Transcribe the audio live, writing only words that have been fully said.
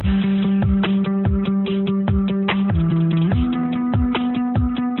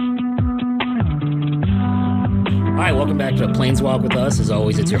back to Planeswalk with us. As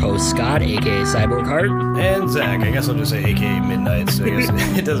always, it's your host, Scott, a.k.a. Cyborg Heart. And Zach. I guess I'll just say a.k.a. Midnight, so I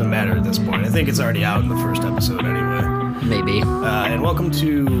guess it doesn't matter at this point. I think it's already out in the first episode anyway. Maybe. And welcome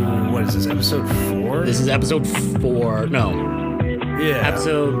to, what is this, episode 4? This is episode 4. No. Yeah.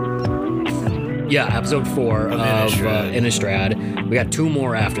 Episode 4 of Innistrad. We got 2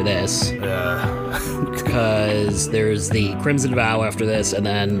 more after this. Because there's the Crimson Vow after this, and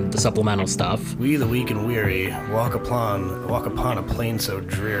then the supplemental stuff. We, the weak and weary, walk upon a plain so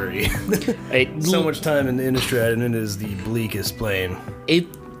dreary. So much time in Innistrad, and it is the bleakest plane.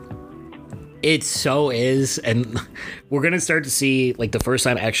 It so is, and we're gonna start to see like the first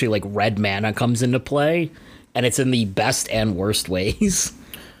time actually like red mana comes into play, and it's in the best and worst ways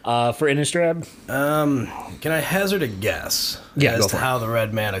for Innistrad. Can I hazard a guess as to how the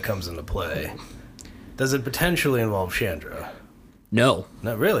red mana comes into play? Does it potentially involve Chandra? No.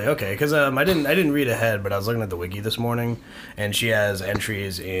 Not really. Okay, because I didn't read ahead, but I was looking at the wiki this morning, and she has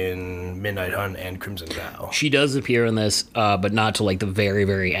entries in Midnight Hunt and Crimson Vow. She does appear in this, but not to like the very,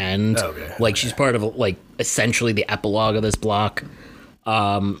 very end. Okay. Like she's part of like essentially the epilogue of this block.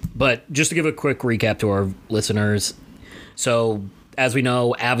 But just to give a quick recap to our listeners, so as we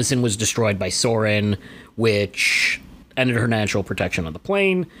know, Avacyn was destroyed by Sorin, which ended her natural protection on the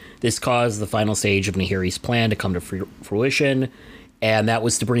plane. This caused the final stage of Nahiri's plan to come to fruition, and that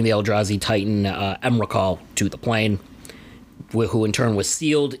was to bring the Eldrazi Titan Emrakul to the plane, who in turn was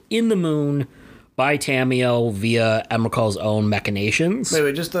sealed in the moon by Tamiyo via Emrakul's own machinations.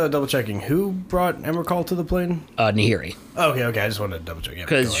 Wait, just double checking. Who brought Emrakul to the plane? Nahiri. Okay, I just wanted to double check.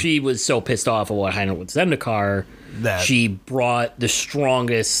 Because she was so pissed off at what happened with Zendikar, she brought the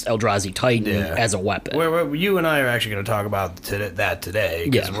strongest Eldrazi Titan as a weapon. You and I are actually going to talk about that today,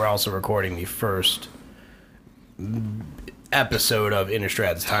 because we're also recording the first episode of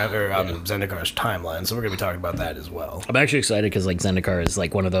Innistrad's Zendikar's timeline, so we're going to be talking about that as well. I'm actually excited because like Zendikar is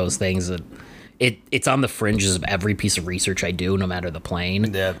like one of those things that it's on the fringes of every piece of research I do, no matter the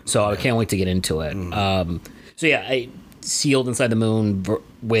plane. So I can't wait to get into it. I sealed inside the moon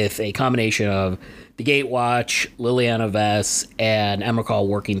with a combination of the Gatewatch, Liliana Vess, and Emrakul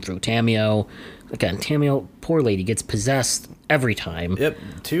working through Tamiyo. Again, Tamiyo, poor lady, gets possessed every time. Yep,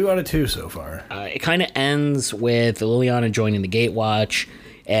 2 out of 2 so far. It kind of ends with Liliana joining the Gatewatch,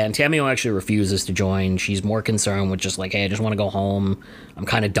 and Tamiyo actually refuses to join. She's more concerned with just like, hey, I just want to go home. I'm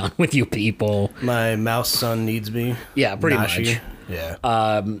kind of done with you people. My mouse son needs me. Yeah, pretty much.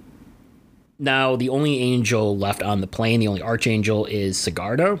 Yeah. Now, the only angel left on the plane, the only archangel, is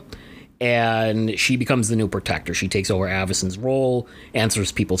Sigarda, and she becomes the new protector. She takes over Avacyn's role,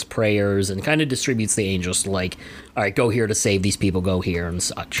 answers people's prayers, and kind of distributes the angels to like, all right, go here to save these people, go here, and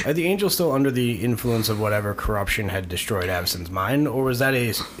such. Are the angels still under the influence of whatever corruption had destroyed Avacyn's mind, or was that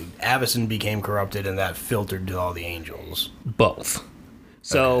Avacyn became corrupted and that filtered to all the angels? Both.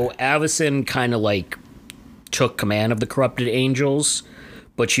 So Avacyn kind of like took command of the corrupted angels,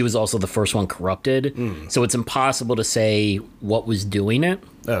 but she was also the first one corrupted. So it's impossible to say what was doing it.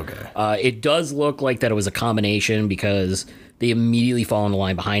 Okay. It does look like that it was a combination because they immediately fall in the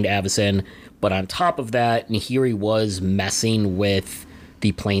line behind Avacyn. But on top of that, Nahiri was messing with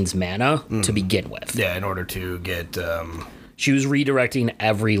the plane's mana to begin with. Yeah, in order to get... She was redirecting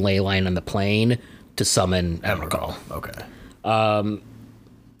every ley line on the plane to summon Emrakul. Okay.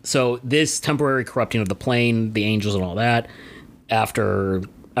 So this temporary corrupting of the plane, the angels and all that, after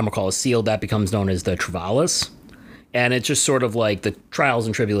Emrakul is sealed, that becomes known as the Travalis. And it's just sort of like the trials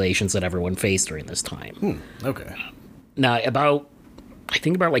and tribulations that everyone faced during this time. Okay. Now, I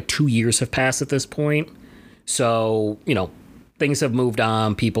think about like 2 years have passed at this point. So, things have moved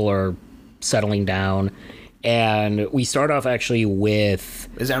on. People are settling down. And we start off actually with...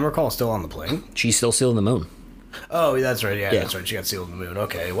 Is Emrakul still on the plane? She's still sealed in the moon. Oh, that's right. Yeah, that's right. She got sealed in the moon.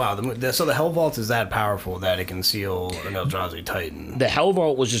 Okay, wow. So the Hell Vault is that powerful that it can seal an Eldrazi Titan. The Hell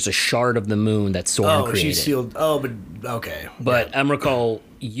Vault was just a shard of the moon that Sorin created. She's sealed. Oh, but okay. But Emrakul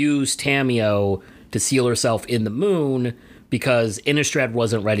used Tamiyo to seal herself in the moon because Innistrad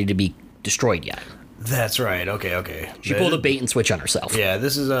wasn't ready to be destroyed yet. That's right. Okay. She pulled a bait and switch on herself. Yeah,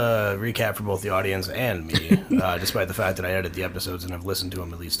 this is a recap for both the audience and me, despite the fact that I edit the episodes and have listened to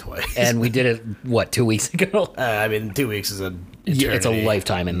them at least twice. And we did it, 2 weeks ago? 2 weeks is an eternity. It's a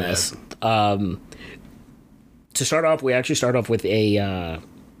lifetime in this. To start off, we actually start off with a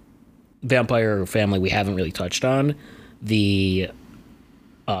vampire family we haven't really touched on, the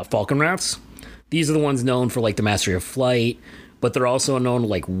Falconrats. These are the ones known for like the mastery of flight, but they're also known to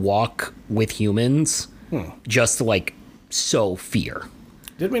like walk with humans just to like sow fear.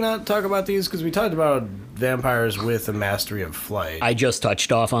 Did we not talk about these? Because we talked about vampires with a mastery of flight. I just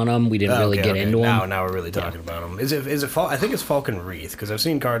touched off on them. We didn't really get into them. Now we're really talking about them. Is it? I think it's Falcon Wreath, because I've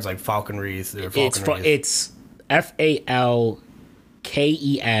seen cards like Falcon Wreath. Or Falcon Wreath. It's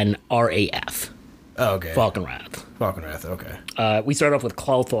Falkenrath. Oh, okay. Falcon Wrath. Falcon Wrath. Okay. We start off with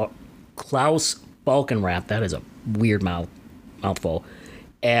Klaus Falkenrath. That is a weird mouthful.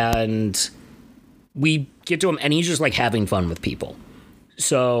 And we get to him, and he's just like having fun with people.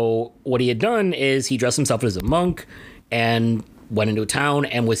 So what he had done is he dressed himself as a monk and went into a town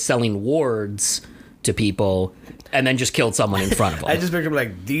and was selling wards to people, and then just killed someone in front of him. I just pictured him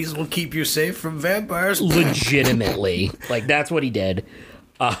like, these will keep you safe from vampires. Legitimately. Like, that's what he did.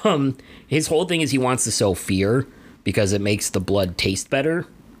 His whole thing is he wants to sow fear because it makes the blood taste better.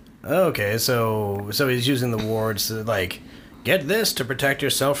 Okay, so he's using the wards to, like, get this to protect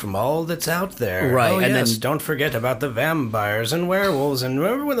yourself from all that's out there. Right. Oh, and yes, then don't forget about the vampires and werewolves. And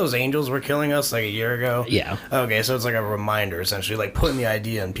remember when those angels were killing us like a year ago? Yeah. Okay, so it's like a reminder, essentially, like putting the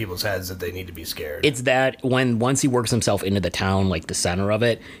idea in people's heads that they need to be scared. it's that once he works himself into the town, like the center of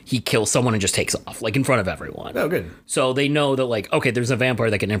it, he kills someone and just takes off, like in front of everyone. Oh, good. So they know that, like, okay, there's a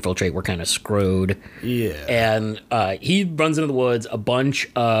vampire that can infiltrate. We're kind of screwed. Yeah. And he runs into the woods. A bunch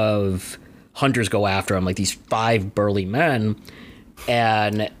of hunters go after him, like these 5 burly men.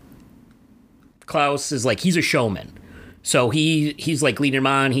 And Klaus is like, he's a showman. So he's like leading him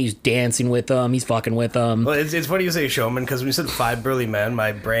on. He's dancing with them. He's fucking with them. Well, it's funny you say showman, because when you said 5 burly men,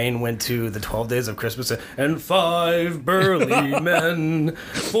 my brain went to the 12 Days of Christmas, and 5 burly men,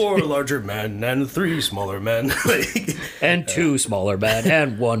 4 larger men, and 3 smaller men. And 2 smaller men,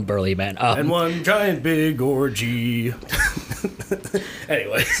 and 1 burly man. And 1 giant big orgy.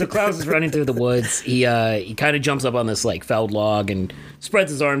 Anyway. So Klaus is running through the woods. He kind of jumps up on this like felled log and spreads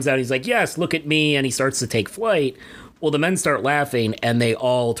his arms out. He's like, yes, look at me. And he starts to take flight. Well, the men start laughing, and they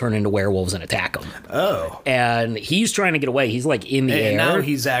all turn into werewolves and attack him. Oh. And he's trying to get away. He's, like, in the air. And now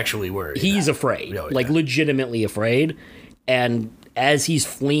he's actually worried. He's afraid. Oh, yeah. Like, legitimately afraid. And as he's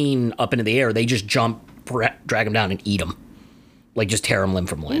fleeing up into the air, they just jump, drag him down, and eat him. Like, just tear him limb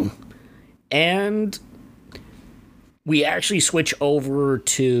from limb. And we actually switch over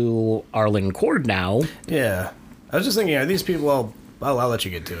to Arlen Cord now. Yeah. I was just thinking, are these people... I'll let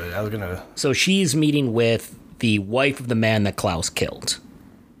you get to it. I was going to... So she's meeting with the wife of the man that Klaus killed.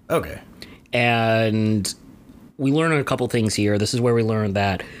 Okay. And we learn a couple things here. This is where we learn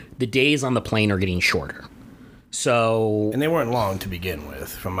that the days on the plane are getting shorter. So... And they weren't long to begin with,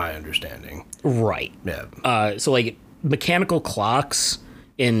 from my understanding. Right. Yeah. So, like, mechanical clocks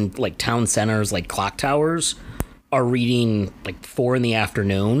in, like, town centers, like clock towers, are reading, like, 4 in the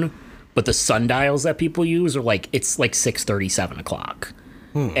afternoon. But the sundials that people use are, like, it's, like, 6:30, 7 o'clock.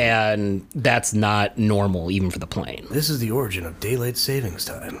 And that's not normal, even for the plane. This is the origin of daylight savings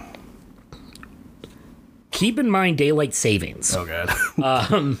time. Keep in mind daylight savings. Oh,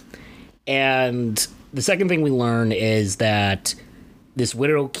 God. And the second thing we learn is that this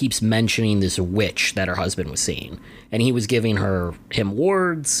widow keeps mentioning this witch that her husband was seeing. And he was giving him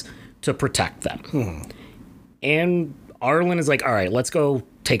wards to protect them. And Arlen is like, all right, let's go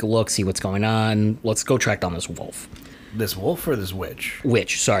take a look, see what's going on. Let's go track down this wolf. This wolf or this witch?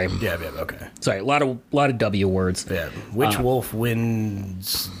 Witch, sorry. Yeah, okay. Sorry, a lot of W words. Yeah. Which wolf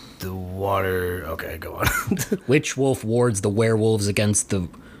wins the water? Okay, go on. Which wolf wards the werewolves against the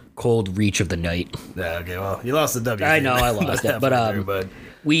cold reach of the night? Yeah, okay, well, you lost the W. I know, I lost it. But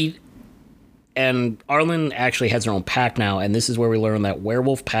and Arlen actually has her own pack now, and this is where we learn that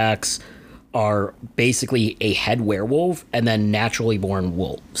werewolf packs are basically a head werewolf and then naturally born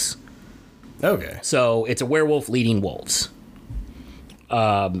wolves. Okay. So it's a werewolf leading wolves.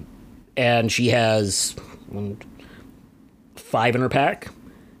 And she has 5 in her pack. Okay.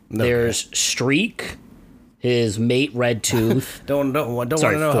 There's Streak, his mate Red Tooth. Don't want to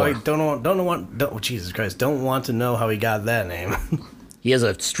know Jesus Christ, don't want to know how he got that name. He has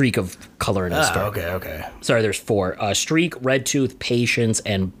a streak of color in his star. Okay. Sorry, there's 4. Streak, Red Tooth, Patience,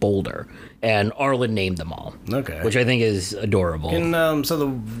 and Boulder. And Arlen named them all. Okay. Which I think is adorable. So the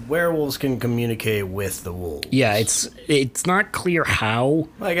werewolves can communicate with the wolves. Yeah, it's not clear how.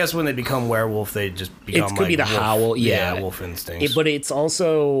 Well, I guess when they become werewolf, they just become It could be the wolf, howl, yeah. wolf instincts. But it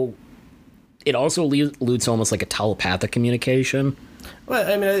also alludes to almost like a telepathic communication.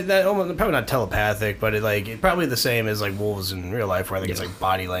 Well, I mean, that almost, probably not telepathic, but it's probably the same as like wolves in real life, where I think it's like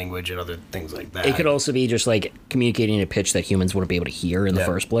body language and other things like that. It could also be just like communicating a pitch that humans wouldn't be able to hear in the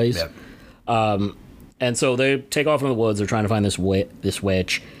first place. Yep. And so they take off in the woods. They're trying to find this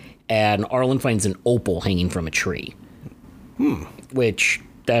witch, and Arlen finds an opal hanging from a tree. Which,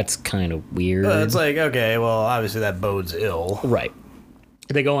 that's kind of weird. It's like, okay, well, obviously that bodes ill. Right.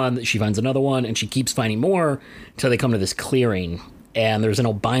 They go on, she finds another one, and she keeps finding more until they come to this clearing, and there's an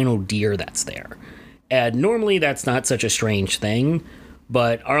albino deer that's there. And normally that's not such a strange thing,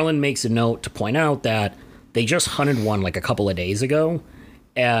 but Arlen makes a note to point out that they just hunted one like a couple of days ago,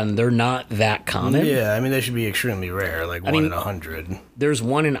 and they're not that common. Yeah, I mean, they should be extremely rare, like one in 100. There's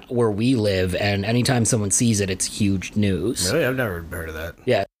one in where we live, and anytime someone sees it, it's huge news. Really? I've never heard of that.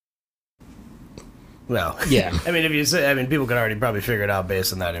 Yeah. Well, yeah. I mean, if you say, I mean, people could already probably figure it out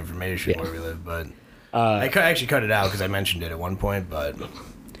based on that information where we live, but I actually cut it out because I mentioned it at one point, but...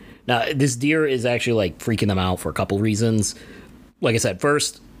 Now, this deer is actually, like, freaking them out for a couple reasons. Like I said,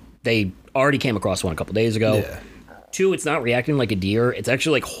 first, they already came across one a couple days ago. Yeah. Two, it's not reacting like a deer. It's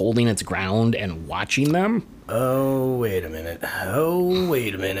actually, like, holding its ground and watching them. Oh, wait a minute.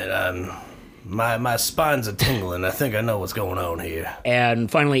 My spine's a tingling. I think I know what's going on here. And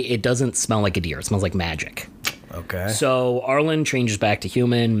finally, it doesn't smell like a deer. It smells like magic. Okay. So Arlen changes back to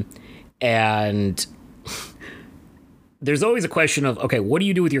human, and there's always a question of, okay, what do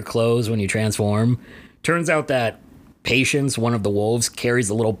you do with your clothes when you transform? Turns out that Patience, one of the wolves, carries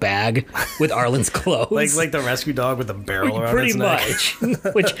a little bag with Arlen's clothes. like the rescue dog with the barrel around its neck. Pretty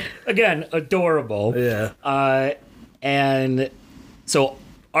much. Which, again, adorable. Yeah. And so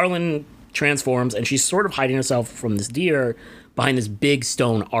Arlen transforms, and she's sort of hiding herself from this deer behind this big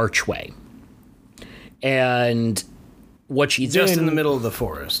stone archway. And what she's just in the middle of the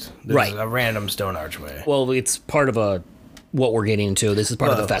forest. There's right. a random stone archway. Well, it's part of what we're getting into. This is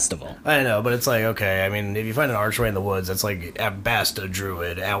part of the festival. I know, but it's like, okay, I mean, if you find an archway in the woods, that's like, at best, a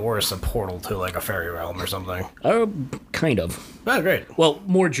druid. At worst, a portal to, like, a fairy realm or something. Kind of. Oh, great. Well,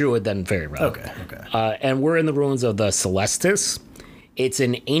 more druid than fairy realm. Okay. And we're in the ruins of the Celestis. It's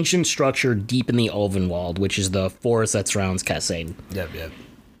an ancient structure deep in the Ulvenwald, which is the forest that surrounds Kessane. Yep.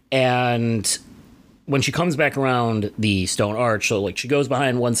 And when she comes back around the stone arch, so like she goes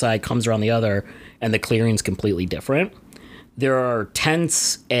behind one side, comes around the other, and the clearing's completely different. There are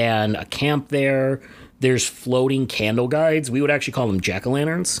tents and a camp there. There's floating candle guides. We would actually call them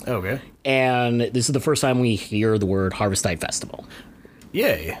jack-o'-lanterns. Okay. And this is the first time we hear the word Harvestide Festival.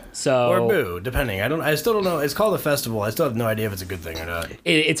 Yay. So, or boo, depending. I still don't know. It's called a festival. I still have no idea if it's a good thing or not.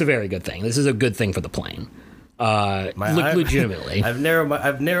 It's a very good thing. This is a good thing for the plane. Legitimately. I've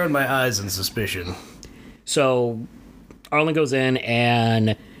narrowed my eyes in suspicion. So Arlen goes in,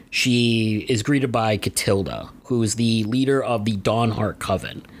 and she is greeted by Catilda, who is the leader of the Dawnheart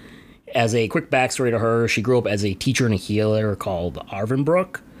Coven. As a quick backstory to her, she grew up as a teacher and a healer called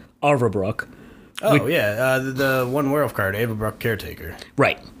Arvenbrook. Oh, the one werewolf card, Avabrook Caretaker.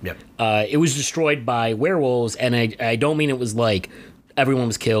 Right. Yep. It was destroyed by werewolves, and I don't mean it was like everyone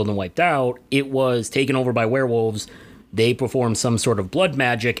was killed and wiped out. It was taken over by werewolves. They performed some sort of blood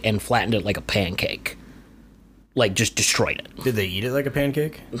magic and flattened it like a pancake. Like, just destroyed it. Did they eat it like a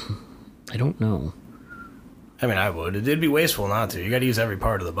pancake? I don't know. I mean, I would. It'd be wasteful not to. You gotta use every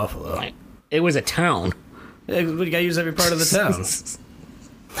part of the buffalo. It was a town. Yeah, you gotta use every part of the town.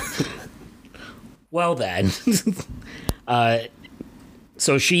 Well then.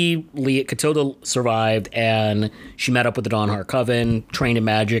 So Catilda survived, and she met up with the Dawnheart Coven, trained in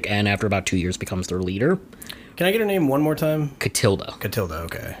magic, and after about 2 years becomes their leader. Can I get her name one more time? Catilda. Catilda,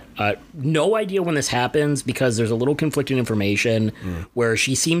 okay. No idea when this happens, because there's a little conflicting information where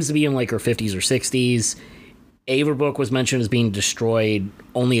she seems to be in like her 50s or 60s. Averbook was mentioned as being destroyed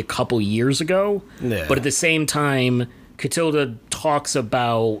only a couple years ago. Yeah. But at the same time, Catilda talks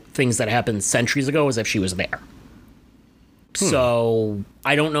about things that happened centuries ago as if she was there. So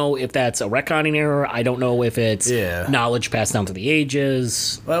I don't know if that's a retconning error. I don't know if it's knowledge passed down through the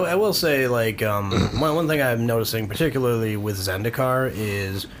ages. Well, I will say, like, one thing I'm noticing, particularly with Zendikar,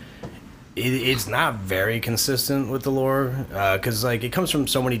 is it's not very consistent with the lore, because, like, it comes from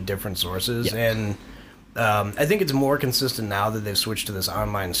so many different sources, and I think it's more consistent now that they've switched to this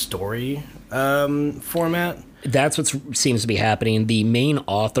online story format. That's what seems to be happening. The main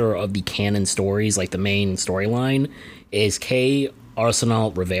author of the canon stories, like the main storyline, is Kay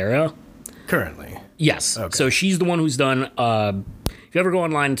Arsenal Rivera. Currently. Yes. Okay. So she's the one who's done... if you ever go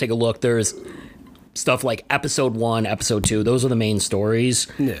online and take a look, there's stuff like episode 1, episode 2. Those are the main stories.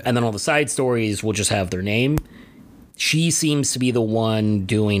 Yeah. And then all the side stories will just have their name. She seems to be the one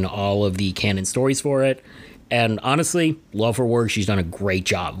doing all of the canon stories for it. And honestly, love her work. She's done a great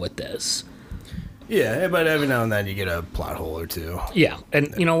job with this. Yeah, but every now and then you get a plot hole or two. Yeah,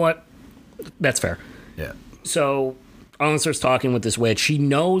 and you know what? That's fair. Yeah. So Arlen starts talking with this witch. She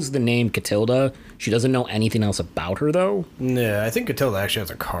knows the name Catilda. She doesn't know anything else about her, though. Yeah, I think Catilda actually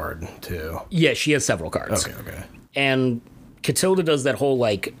has a card, too. Yeah, she has several cards. Okay. And Catilda does that whole,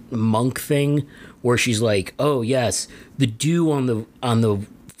 like, monk thing where she's like, "Oh yes, the dew on the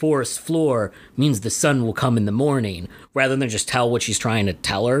forest floor means the sun will come in the morning," rather than just tell what she's trying to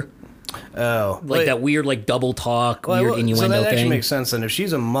tell her. Oh, Like that weird like double talk, weird innuendo so that actually thing. makes sense. Then if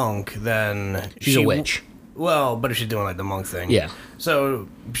she's a monk, then She's a witch. Well, but if she's doing like the monk thing, Yeah. So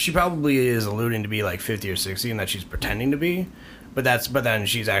she probably is alluding to be like 50 or 60, and that she's pretending to be. But then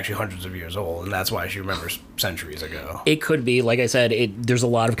she's actually hundreds of years old, and that's why she remembers centuries ago. It could be, like I said, there's a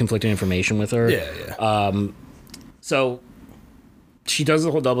lot of conflicting information with her. Yeah. So she does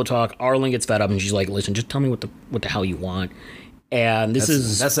the whole double talk. Arlen gets fed up, and she's like, "Listen, just tell me what the hell you want." And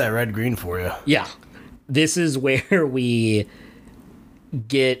That's that red green for you. Yeah. This is where we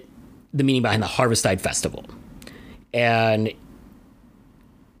get the meaning behind the Harvestide Festival. And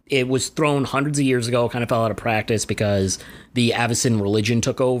it was thrown hundreds of years ago, kind of fell out of practice because the Avicen religion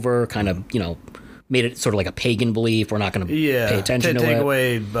took over, kind of, made it sort of like a pagan belief. We're not going to pay attention to it. Take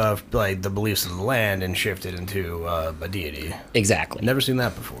away like the beliefs of the land and shift it into a deity. Exactly. Never seen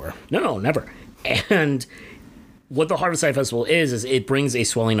that before. No, never. And what the Harvestide Festival is it brings a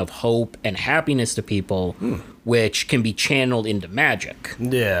swelling of hope and happiness to people, which can be channeled into magic.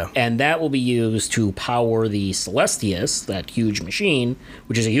 Yeah. And that will be used to power the Celestius, that huge machine,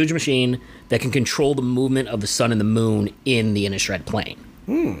 which is a huge machine that can control the movement of the sun and the moon in the Innistrad plane.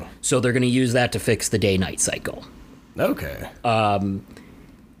 So they're going to use that to fix the day-night cycle. Okay.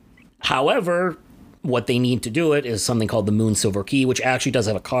 However, what they need to do it is something called the Moon Silver Key, which actually does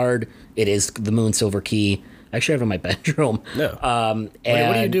have a card. It is the Moon Silver Key. I actually have it in my bedroom. No. What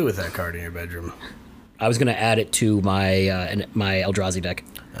do you do with that card in your bedroom? I was going to add it to my my Eldrazi deck.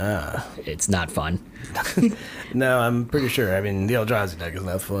 It's not fun. No, I'm pretty sure. I mean, the Eldrazi deck is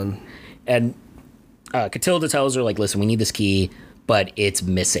not fun. And Catilda tells her, like, listen, we need this key, but it's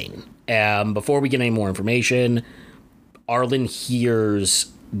missing. Before we get any more information, Arlen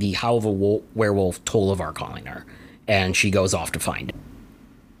hears the Howl of a Werewolf Tolivar calling her, and she goes off to find it.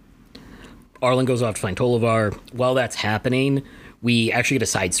 Arlen goes off to find Tolivar. While that's happening, we actually get a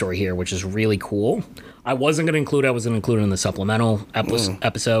side story here, which is really cool. I was going to include it in the supplemental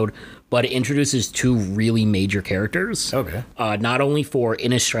episode, but it introduces two really major characters. Okay. Not only for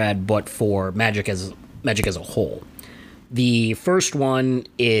Innistrad, but for Magic as a whole. The first one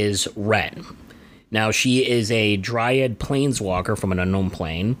is Ren. Now, she is a Dryad planeswalker from an unknown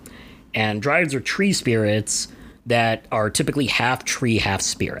plane, and Dryads are tree spirits that are typically half tree, half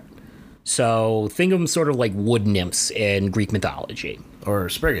spirit. So think of them sort of like wood nymphs in Greek mythology. Or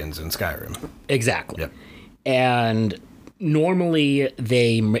Spriggans in Skyrim. Exactly. Yep. And normally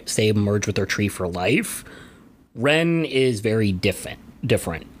they stay merged with their tree for life. Ren is very different.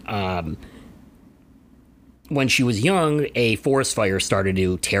 When she was young, a forest fire started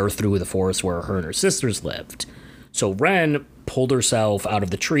to tear through the forest where her and her sisters lived. So Ren pulled herself out of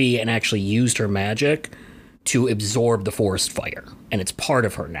the tree and actually used her magic to absorb the forest fire. And it's part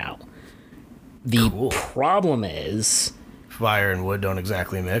of her now. The problem is... Fire and wood don't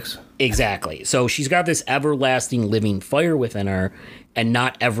exactly mix. Exactly. So she's got this everlasting living fire within her, and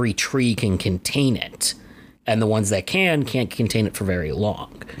not every tree can contain it. And the ones that can't contain it for very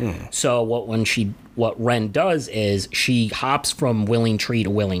long. So what Ren does is she hops from willing tree to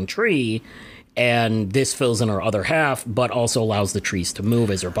willing tree, and this fills in her other half, but also allows the trees to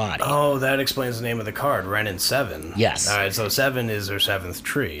move as her body. Oh, that explains the name of the card, Ren and 7. Yes. All right, so 7 is her 7th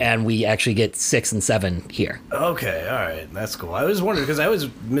tree. And we actually get 6 and 7 here. Okay, all right, that's cool. I was wondering, because I always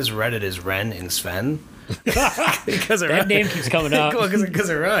misread it as Ren and Sven. Because that name keeps coming up. Because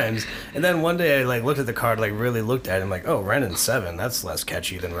it rhymes. And then one day I looked at the card, really looked at it, and like, oh, Ren and 7, that's less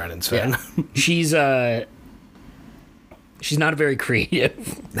catchy than Ren and Sven. Yeah. She's not very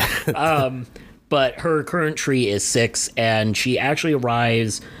creative. But her current tree is 6, and she actually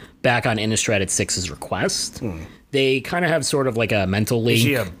arrives back on Innistrad at 6's request. They kind of have sort of like a mental link. Is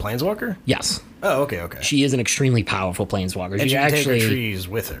she a planeswalker? Yes. Oh, okay. She is an extremely powerful planeswalker. And she can take her trees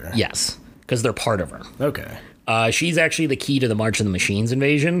with her. Yes, because they're part of her. Okay. She's actually the key to the March of the Machines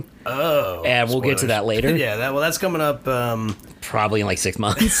invasion. Oh. And we'll get to that later. Yeah, that's coming up. Probably in like 6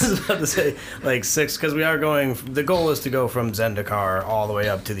 months. I was about to say, 6, because we are going. The goal is to go from Zendikar all the way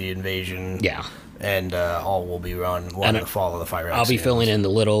up to the invasion. Yeah. And all will be on the fall of the Fire Axions. I'll be filling in the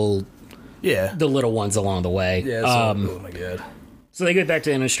little the ones along the way. Yeah. Oh my god. So they get back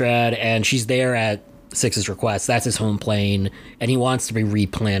to Innistrad, and she's there at 6's request. That's his home plane, and he wants to be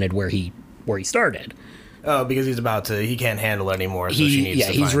replanted where he started. Oh, because he can't handle it anymore, so she needs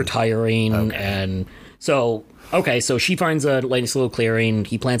to he's retiring, and so she finds a nice little clearing,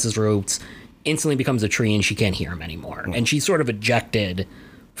 he plants his roots, instantly becomes a tree, and she can't hear him anymore. And she's sort of ejected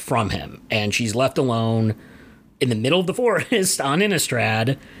from him, and she's left alone in the middle of the forest on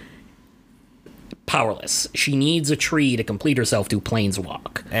Innistrad, powerless. She needs a tree to complete herself to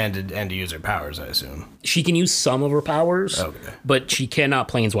planeswalk. And to use her powers, I assume. She can use some of her powers, Okay. but she cannot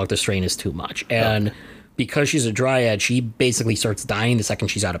planeswalk. The strain is too much. And because she's a dryad, she basically starts dying the second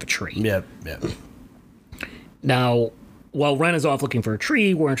she's out of a tree. Yep. Now, while Ren is off looking for a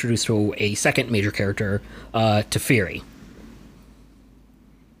tree, we're introduced to a second major character, Teferi.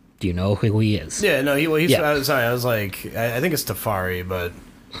 Do you know who he is? Yeah, no, he's... sorry, I was like... I think it's Teferi, but...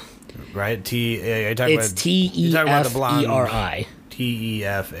 Right? It's T-E-F-E-R-I.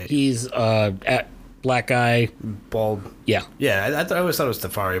 T-E-F-A. He's black guy. Bald. Yeah. Yeah, I always thought it was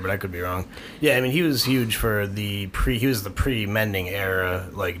Teferi, but I could be wrong. Yeah, I mean, he was huge for the pre-mending era,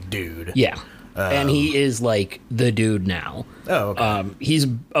 like, dude. Yeah. And he is, like, the dude now. Oh, okay. He's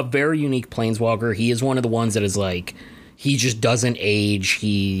a very unique planeswalker. He is one of the ones that is, like... He just doesn't age.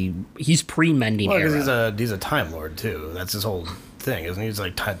 He's pre-mending era. Because he's a Time Lord, too. That's his whole thing, isn't he? He's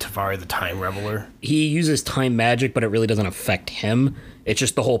like Teferi, the Time Reveler. He uses time magic, but it really doesn't affect him. It's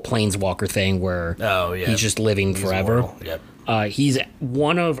just the whole planeswalker thing where he's just living forever. Immortal. Yep. He's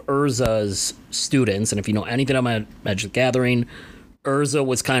one of Urza's students, and if you know anything about Magic the Gathering, Urza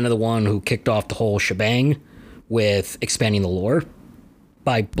was kind of the one who kicked off the whole shebang with expanding the lore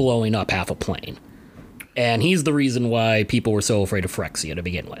by blowing up half a plane. And he's the reason why people were so afraid of Phyrexia to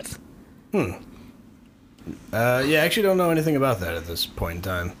begin with. I actually don't know anything about that at this point in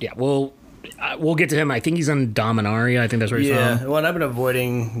time. Yeah, we'll get to him. I think he's on Dominaria. I think that's where he's from. Well, I've been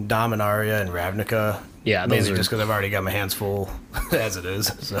avoiding Dominaria and Ravnica. Yeah, mainly just because I've already got my hands full as it is.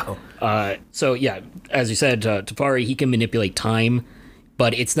 So yeah, as you said, Teferi, he can manipulate time,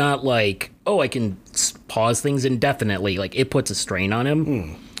 but it's not like, I can pause things indefinitely. Like, it puts a strain on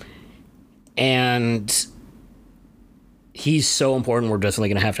him. And he's so important, we're definitely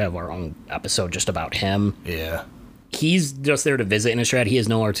going to have our own episode just about him. Yeah. He's just there to visit Innistrad. He has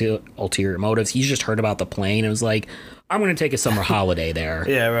no ulterior motives. He's just heard about the plane and was like, I'm going to take a summer holiday there.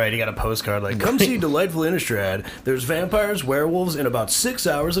 Yeah, right. He got a postcard like, come see delightful Innistrad. There's vampires, werewolves, and about 6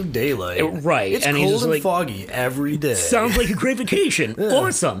 hours of daylight. Right. It's cold and foggy every day. Sounds like a great vacation. Yeah.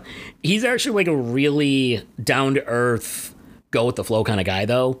 Awesome. He's actually like a really down-to-earth, go-with-the-flow kind of guy,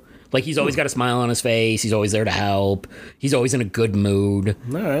 though. Like, he's always got a smile on his face. He's always there to help. He's always in a good mood.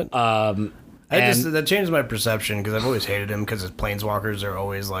 All right. That changed my perception because I've always hated him because his planeswalkers are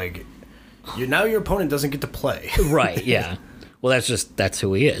always like, now your opponent doesn't get to play. Right, yeah. Well, that's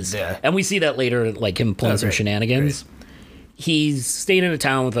who he is. Yeah. And we see that later, like him pulling some shenanigans. Great. He's staying in a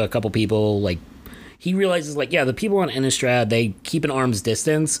town with a couple people. Like, he realizes, like, the people on Innistrad, they keep an arm's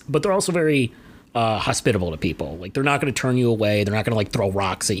distance, but they're also very... hospitable to people. Like, they're not going to turn you away. They're not going to, like, throw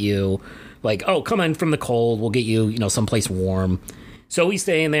rocks at you. Like, come in from the cold. We'll get you, someplace warm. So he's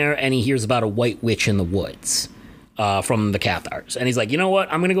staying there, and he hears about a white witch in the woods from the Cathars. And he's like, you know what?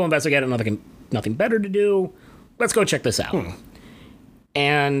 I'm going to go investigate it. Nothing better to do. Let's go check this out.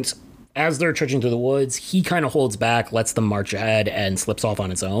 And as they're trudging through the woods, he kind of holds back, lets them march ahead, and slips off on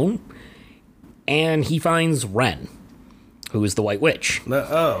his own. And he finds Ren, who is the white witch.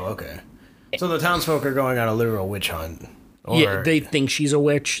 Okay. So the townsfolk are going on a literal witch hunt. Yeah, they think she's a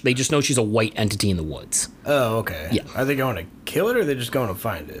witch. They just know she's a white entity in the woods. Oh, okay. Yeah. Are they going to kill it, or are they just going to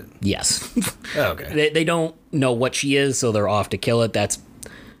find it? Yes. Okay. They don't know what she is, so they're off to kill it. That's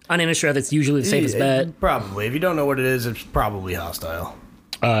on Innistrad. That's usually the safest bet. Probably. If you don't know what it is, it's probably hostile.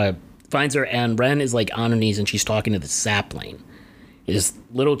 Finds her, and Ren is like on her knees, and she's talking to the sapling, this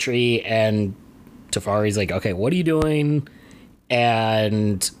little tree, and Teferi's like, "Okay, what are you doing?"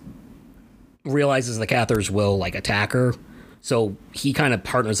 And realizes the Cathars will like attack her, so he kind of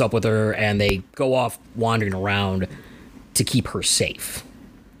partners up with her, and they go off wandering around to keep her safe.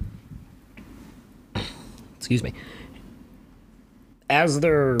 Excuse me. As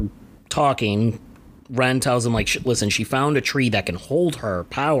they're talking, Ren tells him, like, listen, she found a tree that can hold her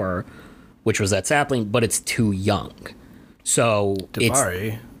power, which was that sapling, but it's too young. So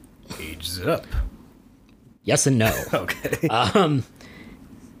Teferi ages it up. Yes and no. Okay.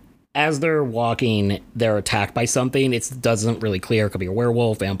 As they're walking, they're attacked by something. It doesn't really clear. It could be a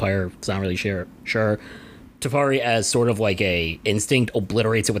werewolf, vampire. It's not really sure. Teferi, as sort of like a instinct,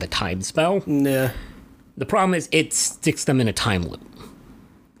 obliterates it with a time spell. Yeah. The problem is it sticks them in a time loop.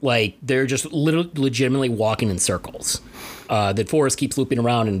 Like, they're just legitimately walking in circles. The forest keeps looping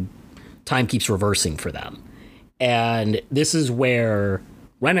around and time keeps reversing for them. And this is where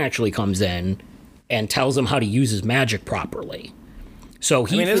Ren actually comes in and tells him how to use his magic properly. So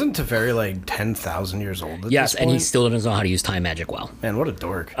isn't Teferi like 10,000 years old at this point? Yes, and he still doesn't know how to use time magic well. Man, what a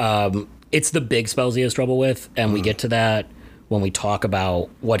dork. It's the big spells he has trouble with, and we get to that when we talk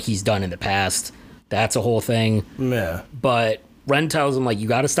about what he's done in the past. That's a whole thing. Yeah. But Ren tells him, like, you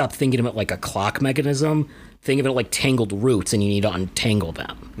got to stop thinking of it like a clock mechanism. Think of it like tangled roots, and you need to untangle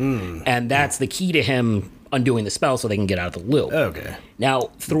them. And that's the key to him undoing the spell so they can get out of the loop. Okay.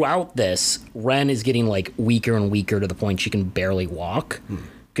 Now, throughout this, Ren is getting, like, weaker and weaker to the point she can barely walk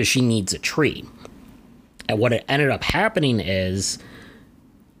because she needs a tree. And what it ended up happening is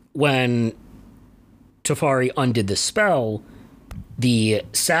when Teferi undid the spell, the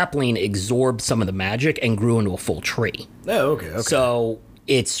sapling absorbed some of the magic and grew into a full tree. Oh, okay. So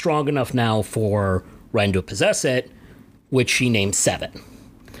it's strong enough now for Ren to possess it, which she named Seven.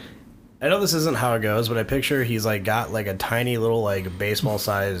 I know this isn't how it goes, but I picture he's like got like a tiny little like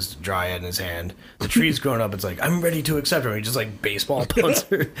baseball-sized dryad in his hand. The tree's grown up. It's like, I'm ready to accept her. He just like baseball punts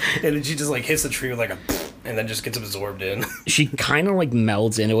her, and then she just like hits the tree with like a, and then just gets absorbed in. She kind of like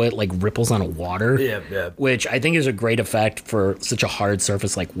melds into it, like ripples on water. Yeah. Which I think is a great effect for such a hard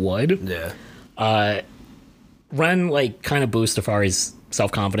surface like wood. Yeah. Ren like kind of boosts Teferi's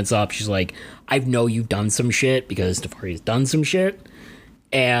self-confidence up. She's like, I know you've done some shit because Teferi's done some shit.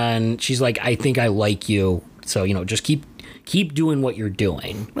 And she's like, I think I like you. So, just keep doing what you're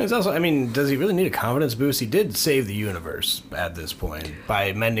doing. It's also, I mean, does he really need a confidence boost? He did save the universe at this point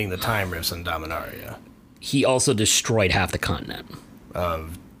by mending the time rifts in Dominaria. He also destroyed half the continent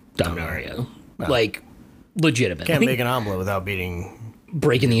Of Dominaria. Like, legitimately. Can't make an omelet without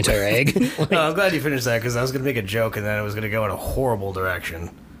breaking the entire egg. No, I'm glad you finished that because I was going to make a joke and then it was going to go in a horrible direction.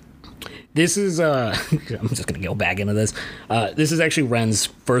 This is, I'm just going to go back into this. This is actually Ren's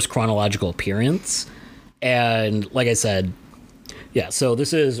first chronological appearance. And like I said, so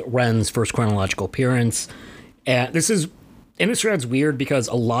this is Ren's first chronological appearance. And Innistrad's weird because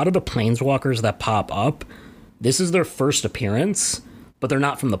a lot of the planeswalkers that pop up, this is their first appearance, but they're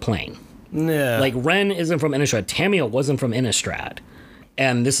not from the plane. Yeah. Like, Ren isn't from Innistrad. Tamio wasn't from Innistrad.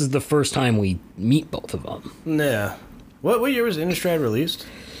 And this is the first time we meet both of them. Yeah. What year was Innistrad released?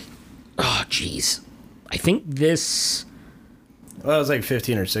 Oh, jeez. I think this... Well, it was like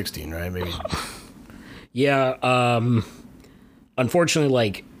 15 or 16, right? Maybe. Yeah, unfortunately,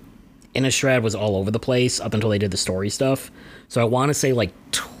 like, Innistrad was all over the place up until they did the story stuff. So I want to say, like,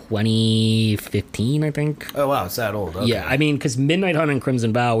 2015, I think. Oh, wow, it's that old. Okay. Yeah, I mean, because Midnight Hunt and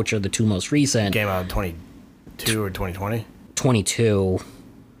Crimson Vow, which are the two most recent... Came out in 22 or 2020? 22.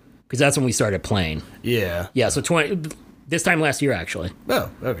 Because that's when we started playing. Yeah. Yeah, so this time last year, actually. Oh,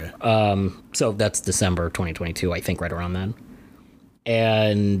 okay. So that's December 2022, I think, right around then.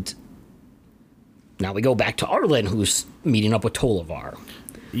 And now we go back to Arlen, who's meeting up with Tolivar.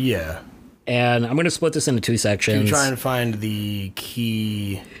 Yeah. And I'm going to split this into two sections. You try and find the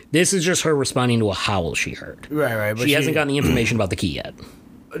key. This is just her responding to a howl she heard. Right. But she hasn't gotten the information about the key yet.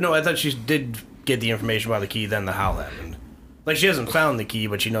 No, I thought she did get the information about the key, then the howl happened. Like, she hasn't found the key,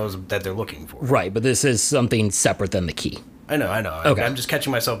 but she knows that they're looking for it. Right, but this is something separate than the key. I know. Okay. I'm just catching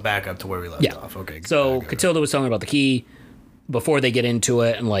myself back up to where we left off. Okay. So Catilda was telling me about the key before they get into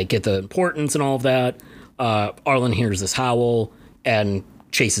it and, like, get the importance and all of that. Arlen hears this howl and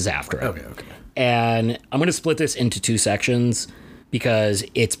chases after it. Okay. And I'm going to split this into two sections because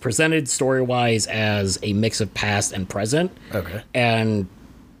it's presented story-wise as a mix of past and present. Okay. And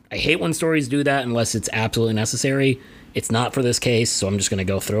I hate when stories do that unless it's absolutely necessary. It's not for this case, so I'm just going to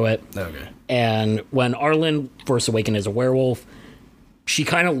go through it. Okay. And when Arlen first awakened as a werewolf, she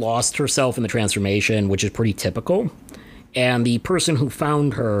kind of lost herself in the transformation, which is pretty typical. And the person who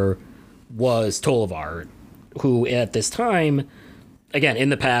found her was Tolivar, who at this time, again, in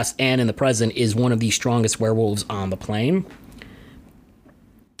the past and in the present, is one of the strongest werewolves on the plane.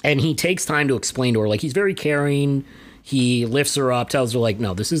 And he takes time to explain to her, like, he's very caring. He lifts her up, tells her, like,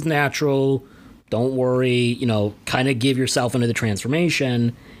 no, this is natural. Don't worry, kind of give yourself into the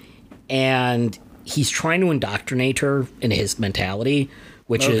transformation. And he's trying to indoctrinate her into his mentality,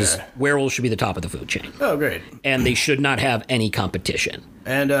 which is werewolves should be the top of the food chain. Oh, great. And they should not have any competition.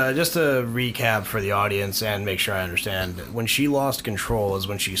 And just to recap for the audience and make sure I understand, when she lost control is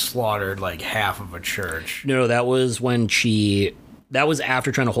when she slaughtered, like, half of a church. No, that was when that was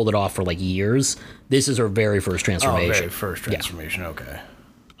after trying to hold it off for, like, years. This is her very first transformation. Oh, very first transformation, okay.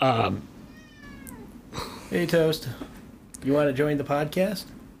 Hey, Toast. You want to join the podcast?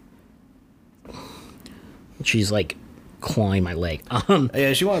 She's, like, clawing my leg.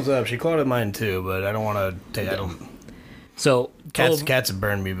 Yeah, she wants up. She clawed at mine, too, but I don't want to take... So... Cats have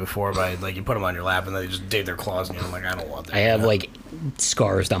burned me before by, like, you put them on your lap and they just dig their claws in you. I'm like, I don't want that. I have, like,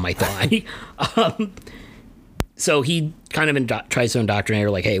 scars down my thigh. So he kind of tries to indoctrinate her,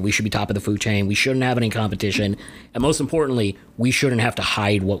 like, hey, we should be top of the food chain. We shouldn't have any competition. And most importantly, we shouldn't have to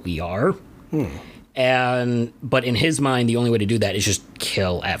hide what we are. But in his mind, the only way to do that is just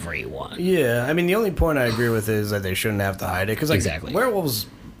kill everyone. Yeah, I mean, the only point I agree with is that they shouldn't have to hide it, because like, Exactly. werewolves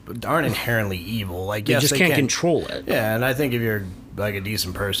aren't inherently evil. Like, You yes, just they can't can control it. Yeah, and I think if you're like a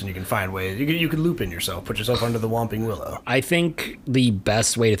decent person, you can find ways. You could loop in yourself, put yourself under the Whomping Willow. I think the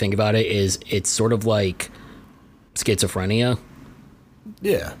best way to think about it is it's sort of like schizophrenia.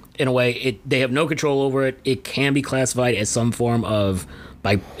 Yeah. In a way, they have no control over it. It can be classified as some form of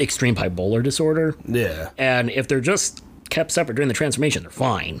extreme bipolar disorder. Yeah. And if they're just kept separate during the transformation, they're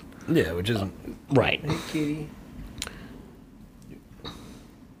fine. Yeah, which isn't... Right. Hey, kitty.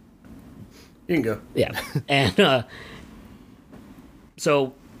 You can go. Yeah. And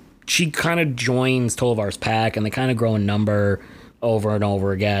so she kind of joins Tolvar's pack, and they kind of grow in number over and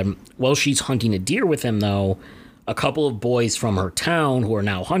over again. While she's hunting a deer with him, though, a couple of boys from her town, who are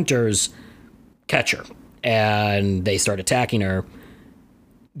now hunters, catch her, and they start attacking her.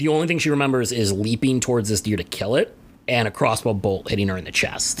 The only thing she remembers is leaping towards this deer to kill it, and a crossbow bolt hitting her in the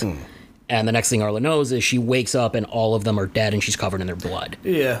chest. And the next thing Arla knows is she wakes up, and all of them are dead, and she's covered in their blood.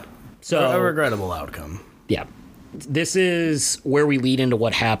 Yeah. So a regrettable outcome. Yeah. This is where we lead into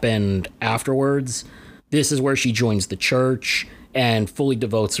what happened afterwards. This is where she joins the church and fully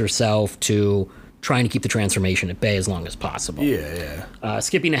devotes herself to trying to keep the transformation at bay as long as possible. Yeah.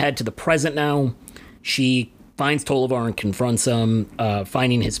 Skipping ahead to the present now, she finds Tolvar and confronts him,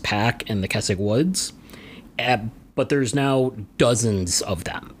 finding his pack in the Kessig Woods. But there's now dozens of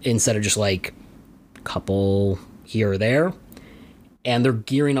them instead of just like a couple here or there. And they're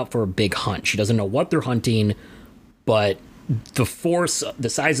gearing up for a big hunt. She doesn't know what they're hunting, but the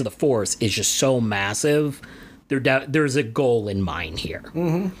size of the force is just so massive. There's a goal in mind here.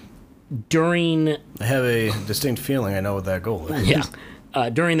 Mm-hmm. I have a distinct feeling I know what that goal is. Yeah.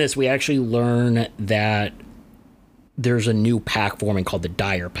 During this, we actually learn that there's a new pack forming called the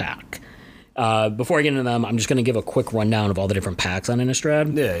Dire Pack. Before I get into them, I'm just going to give a quick rundown of all the different packs on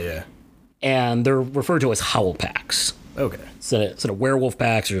Innistrad. Yeah. And they're referred to as Howl Packs. Okay. Sort of werewolf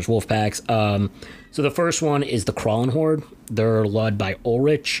packs or just wolf packs. So the first one is the Crawling Horde. They're led by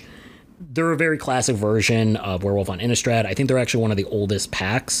Ulrich. They're a very classic version of Werewolf on Innistrad. I think they're actually one of the oldest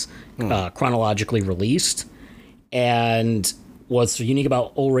packs chronologically released. And what's unique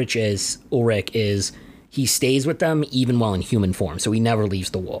about Ulrich is he stays with them even while in human form, so he never leaves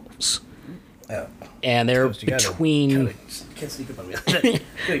the wolves. Yeah. And they're between... Can't sneak up on me. You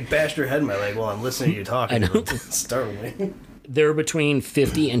like bashed your head in my leg while I'm listening to you talk. I know. It's startling. They're between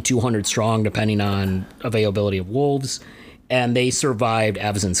 50 and 200 strong, depending on availability of wolves. And they survived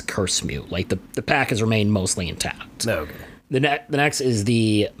Avazin's curse mute. Like, the pack has remained mostly intact. Okay. The next is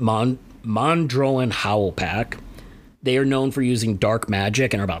the Mondroan Howl Pack. They are known for using dark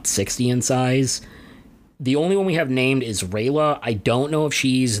magic and are about 60 in size. The only one we have named is Rayla. I don't know if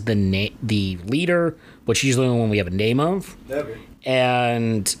she's the leader, but she's the only one we have a name of. Okay.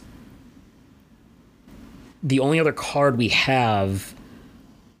 And the only other card we have...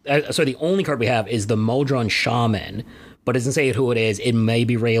 the only card we have is the Modron Shaman, but it doesn't say who it is. It may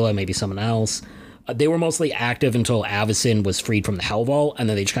be Rayla, maybe someone else. They were mostly active until Avacyn was freed from the Hell Vault, and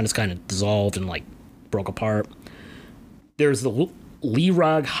then they just kind of dissolved and like broke apart. There's the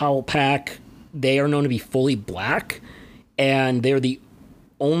Lirog Howl Pack. They are known to be fully black, and they're the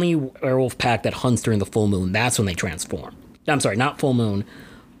only werewolf pack that hunts during the full moon. That's when they transform. I'm sorry, not full moon,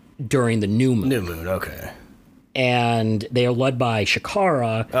 during the new moon. New moon, okay. And they are led by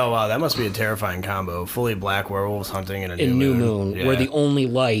Shakara. Oh, wow, that must be a terrifying combo. Fully black werewolves hunting in a new moon. Yeah. Where the only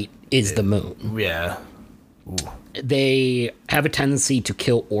light is the moon. Yeah. Ooh. They have a tendency to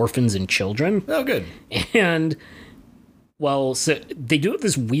kill orphans and children. Oh, good. And, well, so they do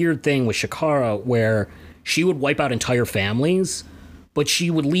this weird thing with Shakara where she would wipe out entire families, but she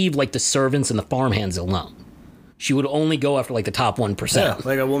would leave, like, the servants and the farmhands alone. She would only go after, like, the top 1%. Yeah,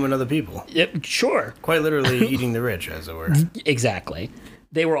 like a woman of the people. Yep, sure. Quite literally eating the rich, as it were. Exactly.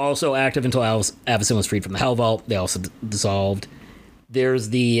 They were also active until Avacyn was freed from the Hell Vault. They also dissolved. There's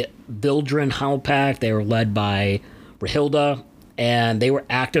the Bildrin Howl Pack. They were led by Rahilda, and they were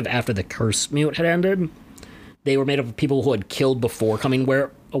active after the Curse Mute had ended. They were made up of people who had killed before coming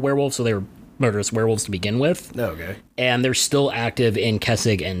a werewolf, so they were murderous werewolves to begin with. Okay. And they're still active in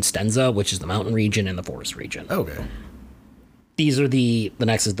Kessig and Stenza, which is the mountain region and the forest region. Okay. These are the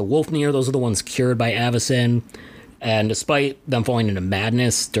next is the Wolfnir. Those are the ones cured by Avacyn. And despite them falling into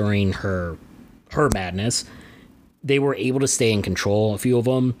madness during her madness, they were able to stay in control, a few of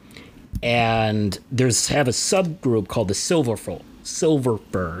them. And have a subgroup called the Silver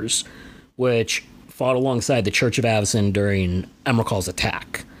Furs, which fought alongside the Church of Avacyn during Emrakul's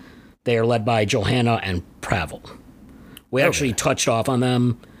attack. They are led by Johanna and Pravel. We actually touched off on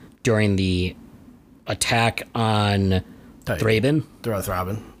them during the attack on Thraben.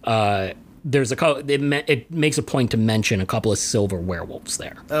 Thraben. There's it makes a point to mention a couple of silver werewolves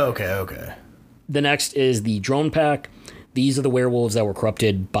there. Okay. The next is the drone pack. These are the werewolves that were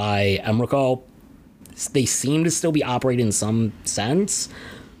corrupted by Emrakul. They seem to still be operating in some sense.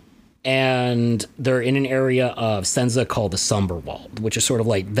 And they're in an area of Senza called the Somberwald, which is sort of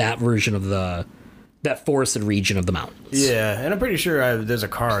like that version of that forested region of the mountains. Yeah, and I'm pretty sure there's a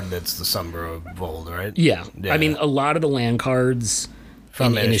card that's the Somberwald, right? Yeah. I mean, a lot of the land cards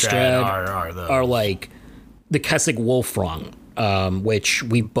from Innistrad are like the Kessig Wolfrong, which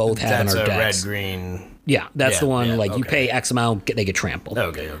we both have in our decks. That's a red-green... Yeah, that's the one, you pay X amount, they get trampled.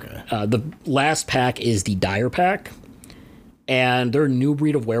 Okay. The last pack is the Dire Pack, and they're a new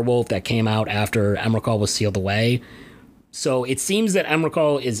breed of werewolf that came out after Emrakul was sealed away. So it seems that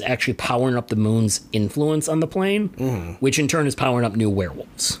Emrakul is actually powering up the moon's influence on the plane, which in turn is powering up new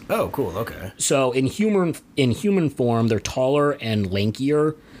werewolves. Oh, cool, okay. So in human form, they're taller and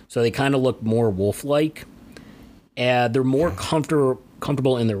lankier, so they kind of look more wolf-like. And they're more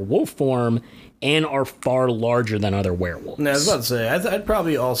comfortable in their wolf form, and are far larger than other werewolves. Now, I was about to say, I'd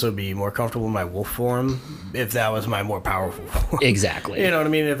probably also be more comfortable in my wolf form if that was my more powerful form. Exactly. You know what I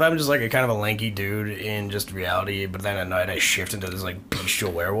mean? If I'm just like a kind of a lanky dude in just reality, but then at night I shift into this like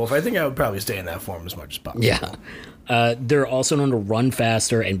bestial werewolf, I think I would probably stay in that form as much as possible. Yeah. They're also known to run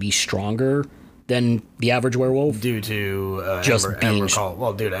faster and be stronger than the average werewolf. Due to just being...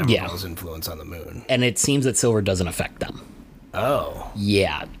 Emrakul's influence on the moon. And it seems that silver doesn't affect them. Oh.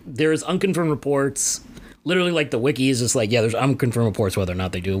 Yeah. There's unconfirmed reports. Literally, like, the wiki is just like, yeah, there's unconfirmed reports whether or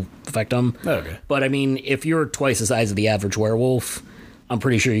not they do affect them. Okay. But, I mean, if you're twice the size of the average werewolf, I'm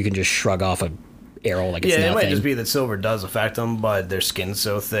pretty sure you can just shrug off an arrow like it's nothing. Yeah, it might just be that silver does affect them, but their skin's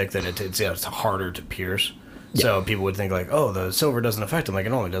so thick that it's harder to pierce. Yeah. So people would think, like, oh, the silver doesn't affect them like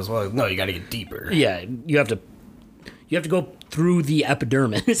it only does. Well, no, you got to get deeper. Yeah, you have to go through the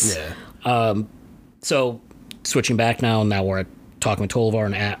epidermis. Yeah. So... Switching back now we're talking with Tolvar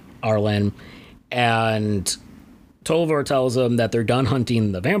and Arlen, and Tolvar tells them that they're done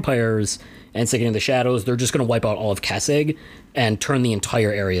hunting the vampires and sticking in the shadows. They're just going to wipe out all of Kessig and turn the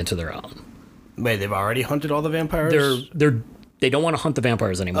entire area into their own. Wait, they've already hunted all the vampires? They don't want to hunt the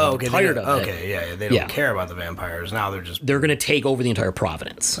vampires anymore. Oh, okay. They're tired of it. Okay, yeah, they don't care about the vampires. Now they're going to take over the entire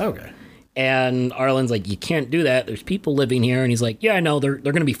province. Okay. And Arlen's like, you can't do that. There's people living here. And he's like, yeah, I know. They're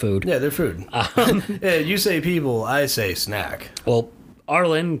going to be food. Yeah, they're food. Yeah, you say people, I say snack. Well,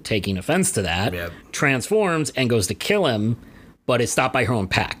 Arlen, taking offense to that, transforms and goes to kill him, but is stopped by her own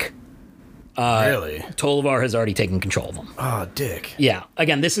pack. Really? Tolvar has already taken control of them. Oh, dick. Yeah.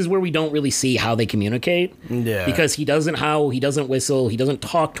 Again, this is where we don't really see how they communicate. Yeah. Because he doesn't howl, he doesn't whistle, he doesn't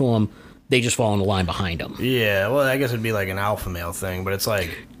talk to him. They just fall in the line behind him. Yeah, well, I guess it'd be like an alpha male thing, but it's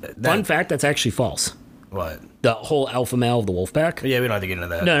like... Fun fact, that's actually false. What? The whole alpha male of the wolf pack? Yeah, we don't have to get into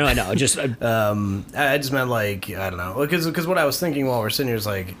that. No, I know. Just... I just meant, like, I don't know. Because what I was thinking while we're sitting here is,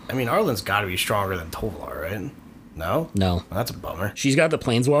 like, I mean, Arlen's got to be stronger than Tolvar, right? No? No. Well, that's a bummer. She's got the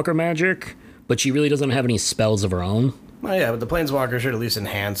Planeswalker magic, but she really doesn't have any spells of her own. Well, yeah, but the Planeswalker should at least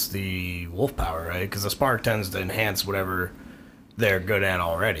enhance the wolf power, right? Because the Spark tends to enhance whatever... they're good at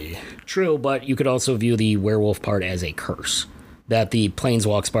already. True, but you could also view the werewolf part as a curse that the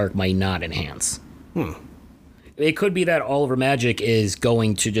Planeswalk Spark might not enhance. It could be that all of her magic is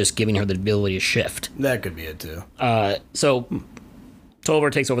going to just giving her the ability to shift. That could be it, too. So,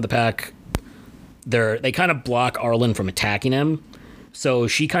 Tolvar takes over the pack. They kind of block Arlen from attacking him. So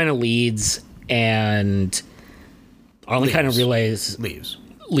she kind of leads, and Arlen kind of realizes...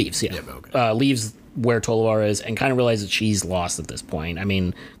 Leaves, yeah. Okay. Leaves where Tolvar is and kind of realizes she's lost at this point. I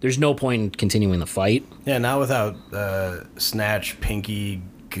mean, there's no point in continuing the fight. Yeah, not without Snatch, Pinky,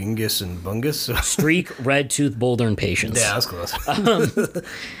 Gungus, and Bungus. Streak, Red Tooth, Boulder, and Patience. Yeah, that's close.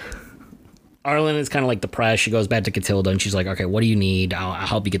 Arlen is kind of like depressed. She goes back to Catilda and she's like, okay, what do you need? I'll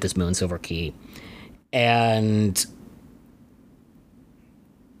help you get this Moon Silver Key. And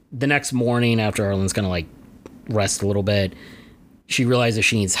the next morning, after Arlen's kind of like rest a little bit, she realizes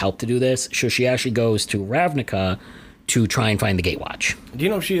she needs help to do this, so she actually goes to Ravnica to try and find the Gatewatch. Do you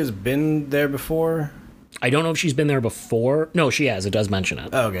know if she has been there before? I don't know if she's been there before. No, she has. It does mention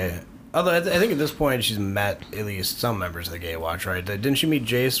it. Okay. Although I think at this point she's met at least some members of the Gatewatch, right? Didn't she meet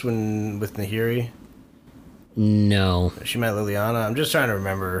Jace with Nahiri? No. She met Liliana? I'm just trying to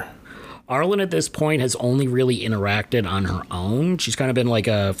remember. Arlen at this point has only really interacted on her own. She's kind of been like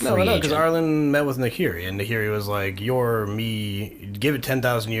a free agent. Because Arlen met with Nahiri, and Nahiri was like, you're me, give it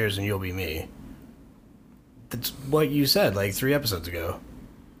 10,000 years and you'll be me. That's what you said, like 3 episodes ago.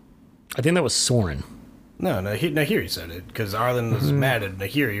 I think that was Soren. No, Nahiri said it, because Arlen was mad at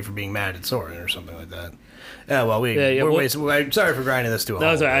Nahiri for being mad at Soren or something like that. Yeah, well, I'm sorry for grinding this to a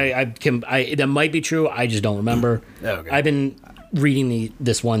halt. That might be true. I just don't remember. Okay. I've been reading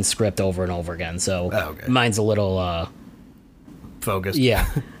this one script over and over again, so mine's a little... focused. Yeah.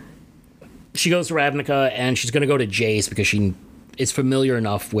 She goes to Ravnica, and she's going to go to Jace because she is familiar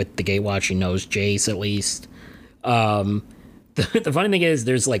enough with the Gatewatch. She knows Jace, at least. The funny thing is,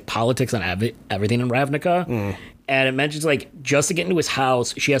 there's, like, politics on everything in Ravnica, and it mentions, like, just to get into his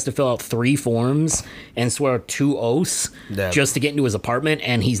house, she has to fill out 3 forms and swear 2 oaths just to get into his apartment,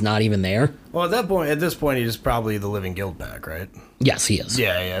 and he's not even there. Well, at this point, he's probably the living guildback, right? Yes, he is.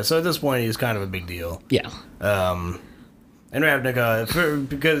 Yeah. So at this point, he's kind of a big deal. Yeah. And Ravnica,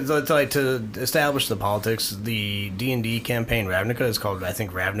 because it's like to establish the politics, the D&D campaign Ravnica is called, I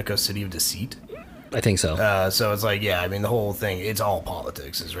think, Ravnica City of Deceit. I think so. So it's like, yeah, I mean, the whole thing, it's all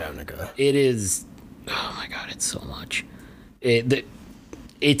politics is Ravnica. It is, oh my god, it's so much.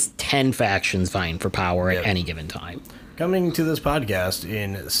 It's 10 factions vying for power at any given time. Coming to this podcast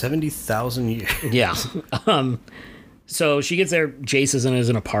in 70,000 years. Yeah. So she gets there, Jace is in his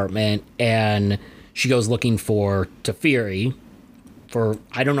apartment, and she goes looking for Teferi.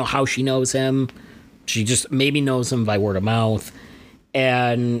 I don't know how she knows him. She just maybe knows him by word of mouth.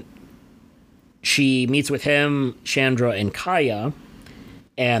 And she meets with him, Chandra, and Kaya,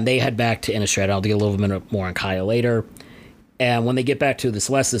 and they head back to Innistrad. I'll get a little bit more on Kaya later. And when they get back to the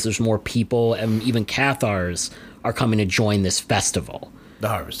Celestis, there's more people, and even Cathars are coming to join this festival. The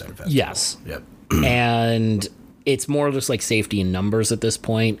Harvest Festival. Yes. Yep. And it's more just like safety in numbers at this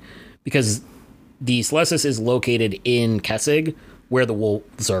point, because the Celestis is located in Kessig, where the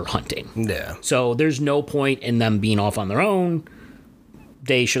wolves are hunting. Yeah. So there's no point in them being off on their own.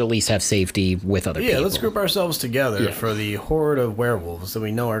 They should at least have safety with other people. Yeah, let's group ourselves together for the horde of werewolves that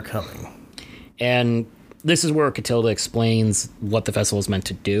we know are coming. And this is where Catilda explains what the festival is meant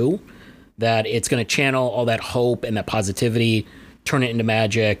to do, that it's going to channel all that hope and that positivity, turn it into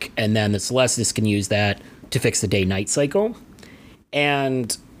magic, and then the Celestis can use that to fix the day-night cycle.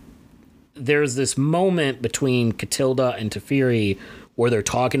 And there's this moment between Catilda and Teferi where they're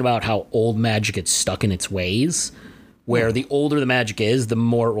talking about how old magic gets stuck in its ways, where the older the magic is, the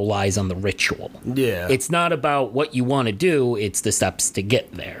more it relies on the ritual. Yeah. It's not about what you want to do, it's the steps to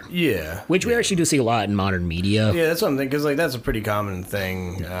get there. Yeah. Which we actually do see a lot in modern media. Yeah, that's what I'm thinking, because, like, that's a pretty common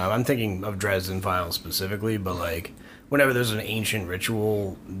thing. I'm thinking of Dresden Files specifically, but, like, whenever there's an ancient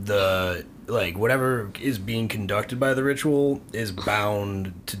ritual, whatever is being conducted by the ritual is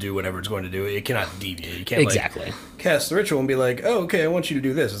bound to do whatever it's going to do. It cannot deviate. You can't, cast the ritual and be like, oh, okay, I want you to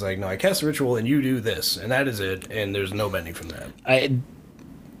do this. It's like, no, I cast the ritual and you do this, and that is it, and there's no bending from that. I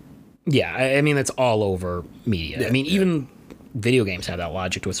mean, that's all over media. I mean, even video games have that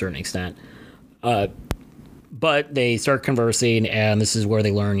logic to a certain extent. But they start conversing, and this is where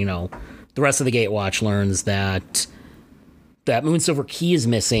they learn, the rest of the Gatewatch learns that Moonsilver key is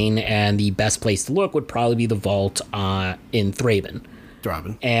missing, and the best place to look would probably be the vault in Thraben.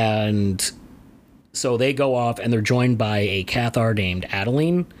 And so they go off, and they're joined by a Cathar named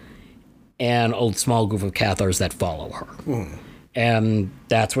Adeline, and a small group of Cathars that follow her. And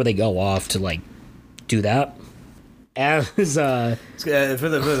that's where they go off to, do that. As for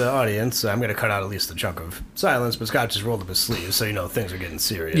the audience, I'm going to cut out at least the chunk of silence, but Scott just rolled up his sleeves, so things are getting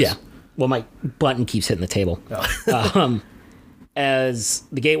serious. Yeah. Well, my button keeps hitting the table. As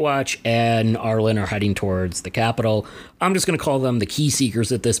the Gatewatch and Arlen are heading towards the capital, I'm just going to call them the Key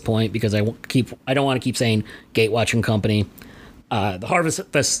Seekers at this point, because I don't want to keep saying Gatewatch and Company. The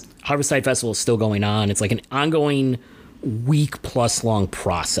Harvesttide Festival is still going on. It's like an ongoing week-plus long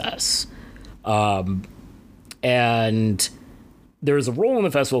process. And there's a role in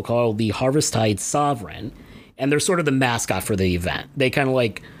the festival called the Harvesttide Sovereign, and they're sort of the mascot for the event. They kind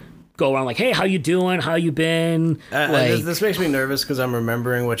of go around hey, how you doing? How you been? This makes me nervous because I'm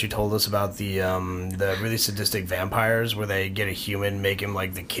remembering what you told us about the really sadistic vampires where they get a human, make him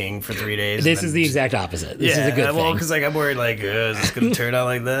the king for 3 days. This is the exact opposite. This is a good thing. Well, because I'm worried is this going to turn out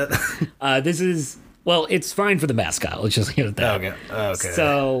like that? This is... Well, it's fine for the mascot. Let's just get it that. Okay.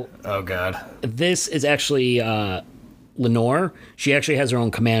 So... Oh, God. This is actually Lenore. She actually has her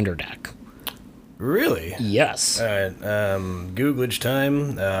own commander deck. Really? Yes. All right. Googlage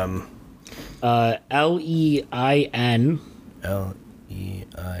time. Lein.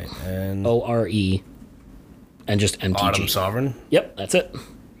 Lein. ORE. And just MTG. Autumn Sovereign? Yep, that's it.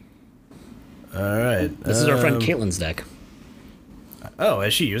 All right. This is our friend Caitlin's deck. Oh,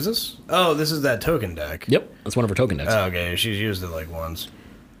 has she used this? Oh, this is that token deck. Yep, that's one of her token decks. Oh, okay, she's used it once.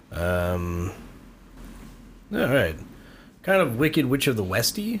 All right. kind of Wicked Witch of the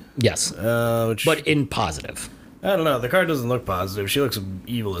Westie. Yes. But in positive. I don't know. The card doesn't look positive. She looks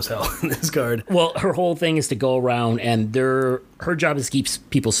evil as hell in this card. Well, her whole thing is to go around, and her job is to keep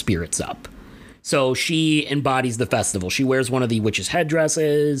people's spirits up. So she embodies the festival. She wears one of the witch's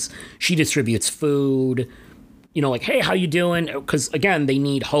headdresses. She distributes food. You know, like, hey, how you doing? Because, again, they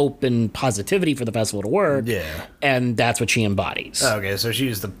need hope and positivity for the festival to work. Yeah. And that's what she embodies. Okay, so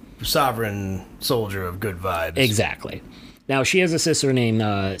she's the sovereign soldier of good vibes. Exactly. Now, she has a sister named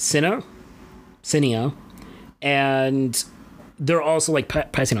Cinia. And they're also, like,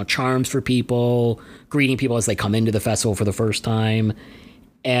 passing out charms for people, greeting people as they come into the festival for the first time.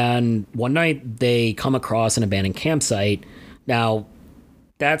 And one night, they come across an abandoned campsite. Now,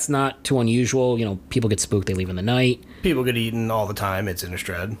 that's not too unusual. You know, people get spooked, they leave in the night. People get eaten all the time. It's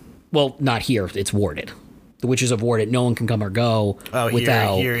Innistrad. Well, not here. It's warded. The witches have warded. No one can come or go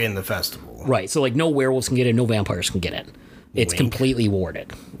without... here in the festival. Right. So, like, no werewolves can get in, no vampires can get in. It's Wink. Completely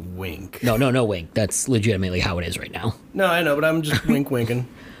warded. Wink. No wink. That's legitimately how it is right now. No, I know, but I'm just winking.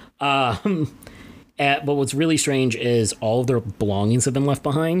 But what's really strange is all of their belongings have been left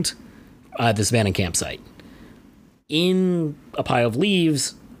behind at this abandoned campsite. In a pile of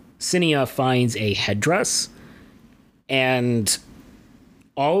leaves, Cinia finds a headdress, and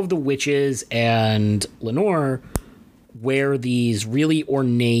all of the witches and Lenore wear these really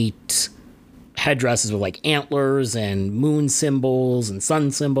ornate headdresses with like antlers and moon symbols and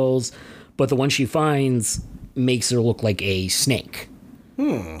sun symbols, but the one she finds makes her look like a snake.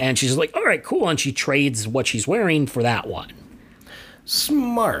 And she's like, all right, cool. And she trades what she's wearing for that one.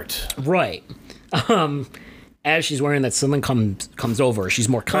 Smart. Right. As she's wearing that, someone comes over. She's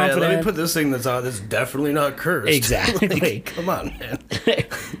more confident. Let me put this thing that's on. That's definitely not cursed. Exactly. Like, come on, man.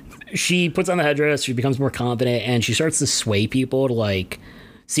 She puts on the headdress. She becomes more confident, and she starts to sway people to like,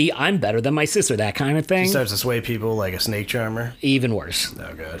 see, I'm better than my sister, that kind of thing. She starts to sway people like a snake charmer. Even worse.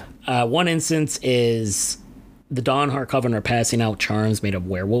 Oh, God. One instance is the Dawnheart Coven are passing out charms made of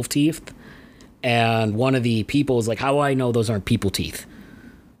werewolf teeth, and one of the people is like, how do I know those aren't people teeth?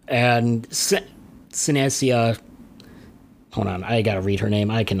 And Cinia, hold on, I gotta read her name.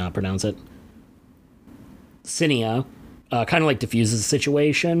 I cannot pronounce it. Cinia kind of like diffuses the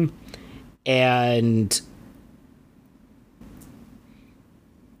situation, and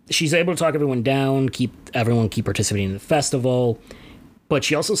she's able to talk everyone down, keep participating in the festival, but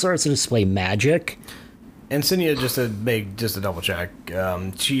she also starts to display magic. And Cinia, just to double check,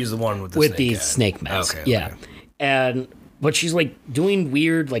 she's the one with the snake mask. Okay, yeah. Okay. But she's like doing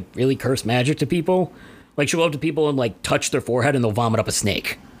weird, like really cursed magic to people. Like she'll go up to people and like touch their forehead and they'll vomit up a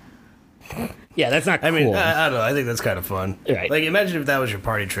snake. Yeah, that's not cool. I mean, I don't know. I think that's kind of fun. Right. Like, imagine if that was your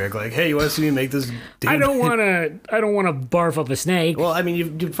party trick. Like, hey, you want to see me make this? Dude? I don't want to barf up a snake. Well, I mean,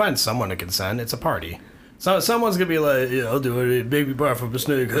 you'd find someone to consent. It's a party. So someone's gonna be like, yeah, I'll do it. Make me barf up a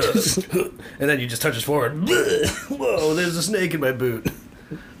snake. And then you just touch his forehead. Whoa, there's a snake in my boot.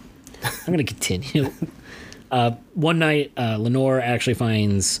 I'm gonna continue. One night, Lenore actually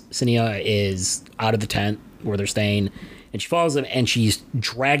finds Cinia is out of the tent where they're staying, and she follows him, and she's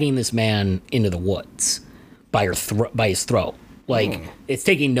dragging this man into the woods by his throat. Like, it's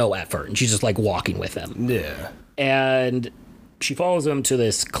taking no effort, and she's just, like, walking with him. Yeah. And she follows him to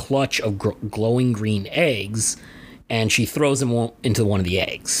this clutch of glowing green eggs, and she throws him into one of the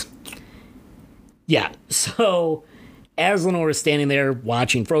eggs. Yeah, so as Lenore is standing there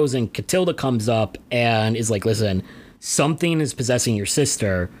watching Frozen, Catilda comes up and is like, listen, something is possessing your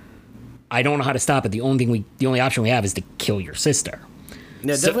sister. I don't know how to stop it. The only option we have is to kill your sister.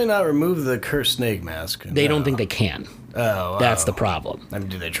 Yeah, definitely not remove the cursed snake mask. They don't think they can. Oh, wow. That's the problem. I mean,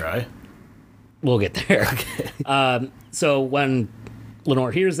 do they try? We'll get there. Okay. So when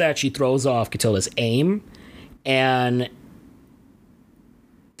Lenore hears that, she throws off Catilda's aim, and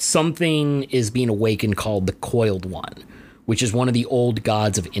something is being awakened called the Coiled One, which is one of the old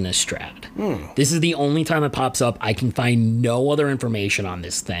gods of Innistrad. This is the only time it pops up. I can find no other information on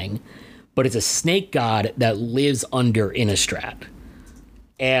this thing, but it's a snake god that lives under Innistrad.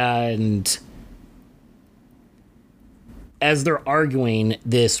 And as they're arguing,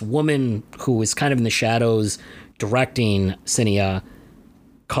 this woman who is kind of in the shadows directing Cinia,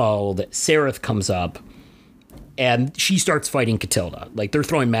 called Sereth, comes up, and she starts fighting Catilda. Like, they're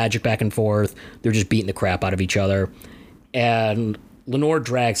throwing magic back and forth. They're just beating the crap out of each other. And Lenore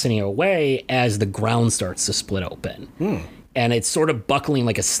drags Cinia away as the ground starts to split open. And it's sort of buckling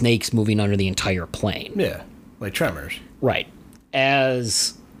like a snake's moving under the entire plane. Yeah, like tremors. Right.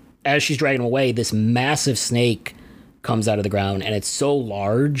 As she's dragging him away, this massive snake comes out of the ground, and it's so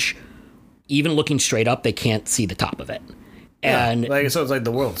large, even looking straight up, they can't see the top of it. And so it's like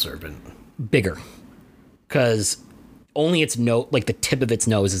the world serpent. Bigger. Because only its like the tip of its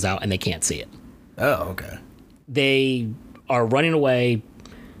nose is out and they can't see it. Oh, okay. They are running away.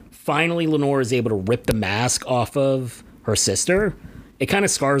 Finally, Lenore is able to rip the mask off of her sister. It kind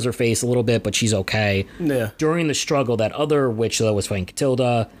of scars her face a little bit, but she's okay. Yeah. During the struggle, that other witch that was fighting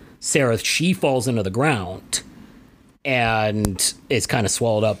Catilda, Sarah, she falls into the ground and is kind of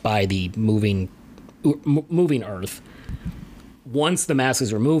swallowed up by the moving earth. Once the mask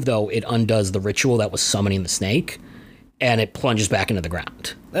is removed, though, it undoes the ritual that was summoning the snake, and it plunges back into the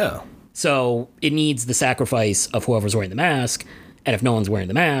ground. Oh. So it needs the sacrifice of whoever's wearing the mask, and if no one's wearing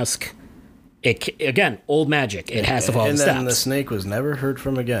the mask, again, old magic. It has to follow the steps. And then the snake was never heard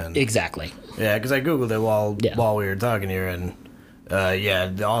from again. Exactly. Yeah, because I Googled it while we were talking here, and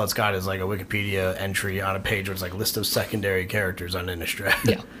all it's got is like a Wikipedia entry on a page where it's like list of secondary characters on Innistrad.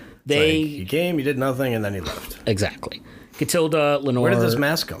 Yeah. He came, he did nothing, and then he left. Exactly. Catilda, Lenore. Where did this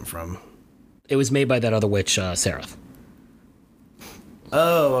mask come from? It was made by that other witch, Sarah.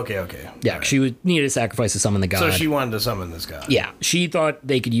 Oh, okay. Yeah, right. She needed a sacrifice to summon the god. So she wanted to summon this god. Yeah, she thought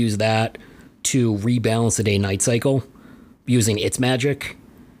they could use that to rebalance the day-night cycle using its magic,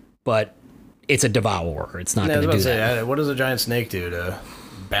 but it's a devourer. It's not going to do that. What does a giant snake do to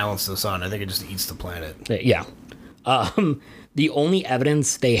balance the sun? I think it just eats the planet. Yeah. The only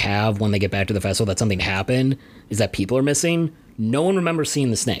evidence they have when they get back to the festival that something happened is that people are missing. No one remembers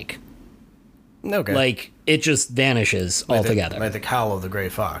seeing the snake. Okay. Like, it just vanishes altogether. Like the cowl of the gray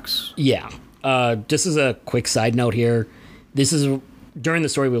fox. Yeah. Just as a quick side note here, during the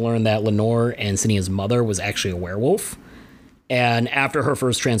story we learned that Lenore and Sinia's mother was actually a werewolf. And after her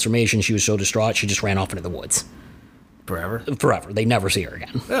first transformation, she was so distraught, she just ran off into the woods. Forever? Forever. They never see her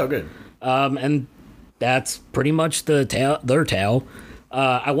again. Oh, good. And that's pretty much their tale.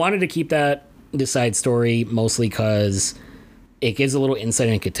 I wanted to keep this side story mostly because it gives a little insight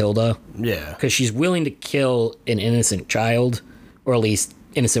into Catilda. Yeah. Because she's willing to kill an innocent child, or at least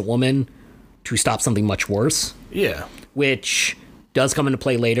innocent woman, to stop something much worse. Yeah. Which does come into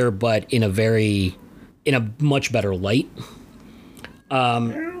play later, but in a much better light.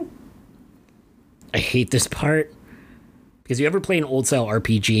 I hate this part. Because you ever play an old style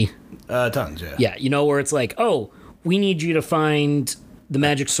RPG? Tons, yeah. Yeah, you know, where it's like, oh, we need you to find the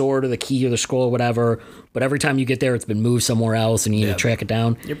magic sword or the key or the scroll or whatever, but every time you get there, it's been moved somewhere else and you need to track it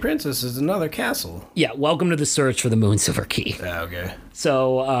down. Your princess is another castle. Yeah, welcome to the search for the Moon Silver Key. Okay.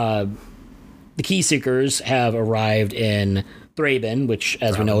 So, the Key Seekers have arrived in Thraben, which,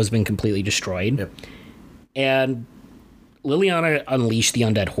 as we know, has been completely destroyed. Yep. And Liliana unleashed the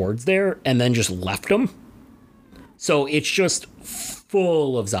undead hordes there and then just left them. So it's just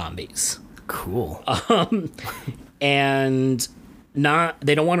full of zombies. Cool. And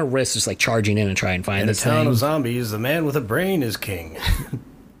they don't want to risk just like charging in and try and find this thing. In a town of zombies, the man with a brain is king.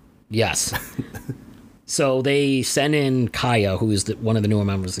 Yes. So they send in Kaya, who is one of the newer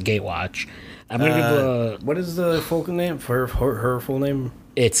members of the Gatewatch. I'm gonna give what is the full name for her full name?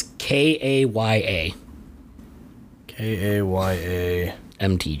 It's Kaya. Kaya.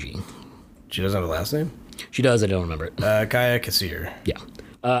 MTG. She doesn't have a last name? She does, I don't remember it. Kaya Kassir. Yeah.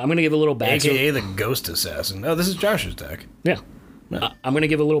 I'm going to give a little backstory. AKA the Ghost Assassin. Oh, this is Josh's deck. Yeah. No. I'm going to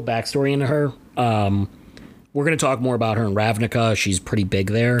give a little backstory into her. We're going to talk more about her in Ravnica. She's pretty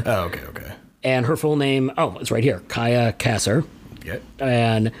big there. Oh, okay. And her full name, it's right here, Kaya Kassir. Yeah.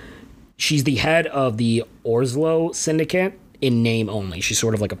 And she's the head of the Orzlo Syndicate in name only. She's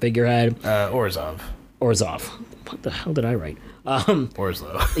sort of like a figurehead. Orzhov. What the hell did I write?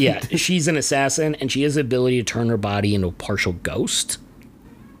 Orzlo. Yeah, she's an assassin, and she has the ability to turn her body into a partial ghost.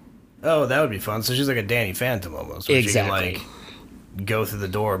 Oh, that would be fun. So she's like a Danny Phantom almost. Exactly. She can, like, go through the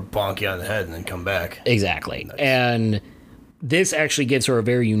door, bonk you on the head, and then come back. Exactly. Nice. And this actually gives her a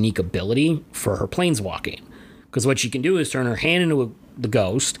very unique ability for her planeswalking. Because what she can do is turn her hand into the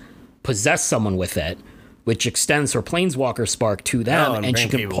ghost, possess someone with it, which extends her planeswalker spark to them, and she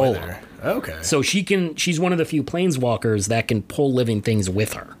can pull her. Okay. So she's one of the few planeswalkers that can pull living things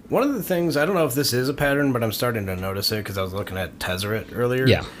with her. One of the things, I don't know if this is a pattern, but I'm starting to notice it because I was looking at Tezzeret earlier.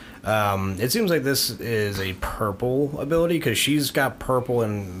 Yeah. It seems like this is a purple ability because she's got purple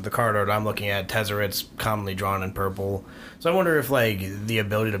in the card art I'm looking at. Tezzeret's commonly drawn in purple. So I wonder if like the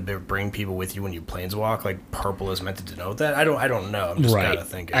ability to bring people with you when you planeswalk, like purple is meant to denote that. I don't know. I'm just kind of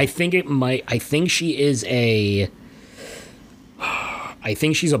thinking. I think it might. I think she is a. I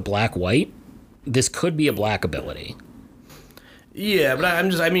think she's a black-white. This could be a black ability. Yeah, but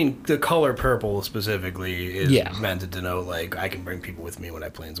I mean, the color purple specifically is meant to denote, like, I can bring people with me when I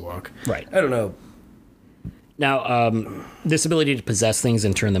planeswalk. Right. I don't know. Now, this ability to possess things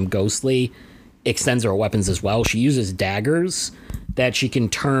and turn them ghostly extends her weapons as well. She uses daggers that she can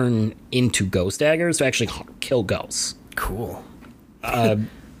turn into ghost daggers to actually kill ghosts. Cool.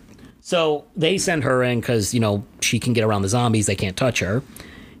 So they send her in because, she can get around the zombies. They can't touch her.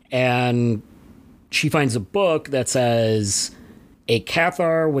 And she finds a book that says a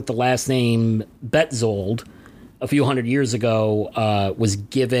Cathar with the last name Betzold a few hundred years ago was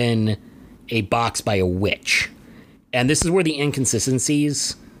given a box by a witch. And this is where the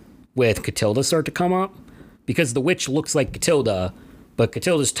inconsistencies with Catilda start to come up, because the witch looks like Catilda, but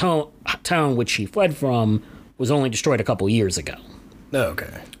Catilda's town, which she fled from, was only destroyed a couple years ago. Oh,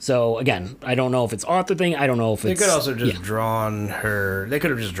 okay. So, again, I don't know if it's author thing. I don't know if it's... They could also just drawn her... They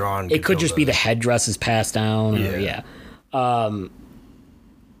could have just drawn It could just be the headdress is passed down. Yeah.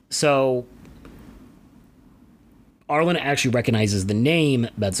 So, Arlen actually recognizes the name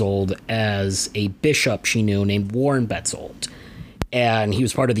Betzold as a bishop she knew named Warren Betzold. And he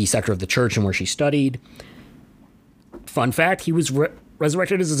was part of the sector of the church and where she studied. Fun fact, he was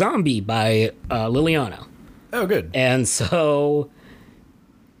resurrected as a zombie by Liliana. Oh, good. And so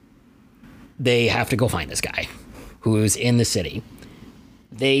they have to go find this guy who's in the city.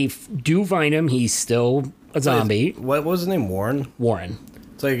 They do find him. He's still a zombie. What was his name? Warren? Warren.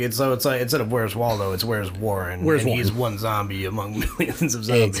 It's like instead of Where's Waldo, it's Where's Warren. Where's and Warren? He's one zombie among millions of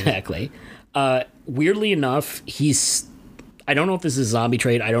zombies. Exactly. Weirdly enough, I don't know if this is a zombie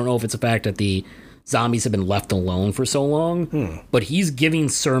trait. I don't know if it's a fact that the zombies have been left alone for so long. But he's giving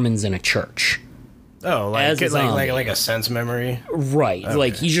sermons in a church. Oh, like a sense memory? Right. Okay.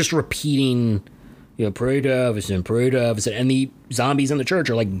 Like, he's just repeating, pray to Avison, pray to Avison. And the zombies in the church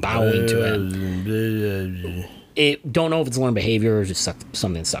are, like, bowing to him. Don't know if it's learned behavior or just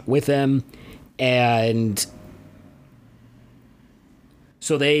something stuck with him. And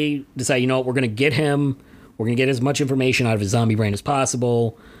so they decide, we're going to get him. We're going to get as much information out of his zombie brain as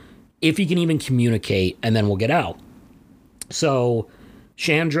possible, if he can even communicate, and then we'll get out. So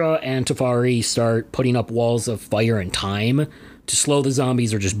Chandra and Tafari start putting up walls of fire and time to slow the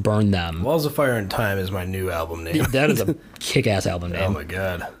zombies or just burn them. Walls of Fire and Time is my new album name. That is a kick-ass album name. Oh, my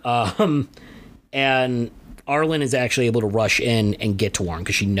God. And Arlen is actually able to rush in and get to Warren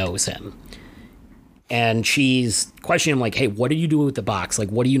because she knows him. And she's questioning him like, hey, what did you do with the box? Like,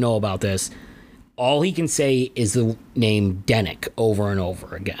 what do you know about this? All he can say is the name Dennick over and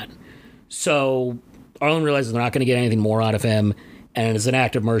over again. So Arlen realizes they're not going to get anything more out of him. And as an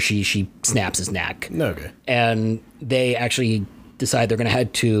act of mercy, she snaps his neck. Okay. And they actually decide they're going to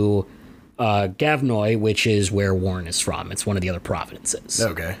head to Gavnoy, which is where Warren is from. It's one of the other provinces.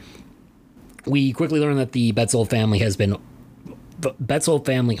 Okay. We quickly learn that the Betzold family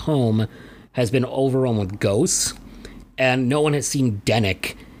home has been overrun with ghosts, and no one has seen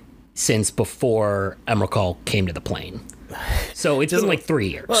Dennick since before Emrakul came to the plane. So it's been like 3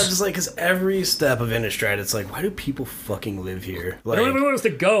 years. Well, just like, because every step of Innistrad, it's like, why do people fucking live here? Like, I don't even know where else to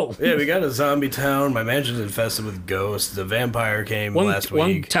go. Yeah, we got a zombie town. My mansion's infested with ghosts. The vampire came last week.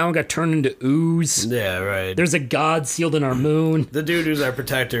 One town got turned into ooze. Yeah, right. There's a god sealed in our moon. The dude who's our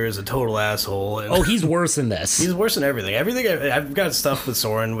protector is a total asshole. And oh, he's worse than this. He's worse than everything. I've got stuff with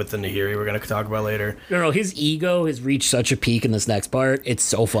Soren with the Nahiri we're going to talk about later. No, his ego has reached such a peak in this next part. It's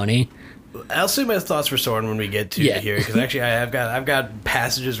so funny. I'll say my thoughts for Soren when we get to here, because actually I've got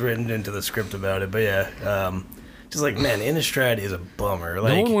passages written into the script about it. But yeah, just like, man, Innistrad is a bummer.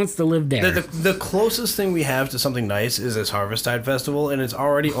 Like, no one wants to live there. The closest thing we have to something nice is this Harvesttide festival, and it's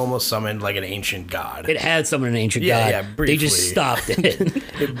already almost summoned like an ancient god. It had summoned an ancient god. Yeah, briefly. They just stopped it.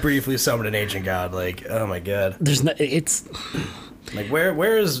 It briefly summoned an ancient god. Like, oh my god. It's like,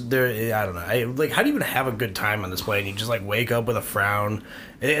 where is there? I don't know. How do you even have a good time on this plane? You just like wake up with a frown.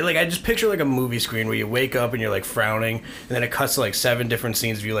 I just picture like a movie screen where you wake up and you're like frowning, and then it cuts to like 7 different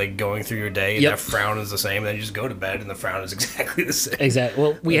scenes of you like going through your day, and that frown is the same. And then you just go to bed, and the frown is exactly the same. Exactly.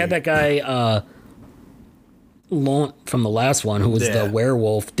 Well, we had that guy from the last one who was the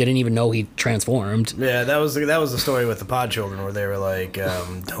werewolf. Didn't even know he transformed. Yeah, that was the story with the Pod Children where they were like,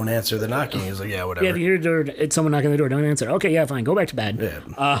 "Don't answer the knocking." He was like, "Yeah, whatever." Yeah, if you hear the door, it's someone knocking on the door. Don't answer. Okay, yeah, fine. Go back to bed.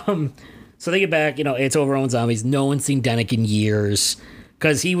 Yeah. So they get back. It's overrun with zombies. No one's seen Dennick in years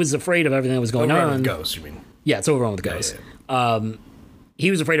because he was afraid of everything that was going on. With ghosts, you mean? Yeah, it's overrun with ghosts. Yeah.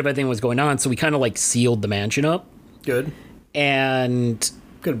 He was afraid of everything that was going on, so we kind of like sealed the mansion up. Good. And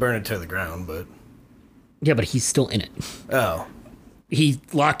could burn it to the ground, but. Yeah, but he's still in it. Oh. He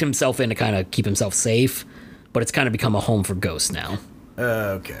locked himself in to kind of keep himself safe, but it's kind of become a home for ghosts now.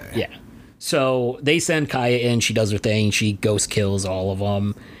 Okay. Yeah. So they send Kaya in. She does her thing. She ghost kills all of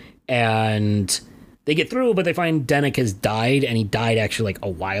them. And they get through, but they find Dennick has died, and he died actually like a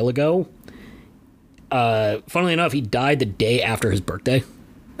while ago. Funnily enough, he died the day after his birthday.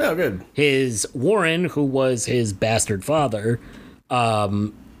 Oh, good. His Warren, who was his bastard father,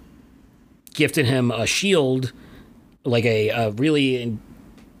 gifted him a shield like a really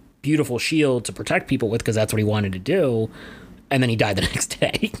beautiful shield to protect people with because that's what he wanted to do. And then he died the next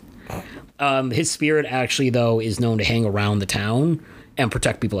day. His spirit actually, though, is known to hang around the town and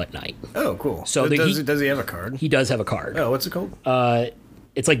protect people at night. Oh, cool. So does he have a card? He does have a card. Oh, what's it called?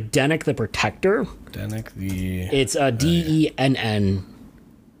 It's like Dennick the Protector. Dennick the... It's Denn.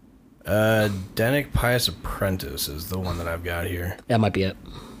 Dennick Pious Apprentice is the one that I've got here. That might be it.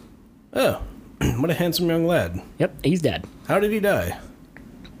 Oh, what a handsome young lad. Yep, he's dead. How did he die?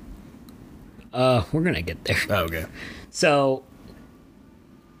 We're gonna get there. Oh, okay. So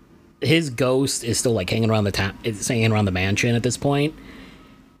his ghost is still like hanging around the town. It's hanging around the mansion at this point,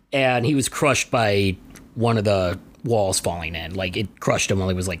 and he was crushed by one of the walls falling in. Like it crushed him while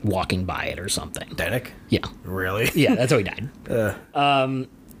he was like walking by it or something. Dennick? Yeah. Really? Yeah, that's how he died.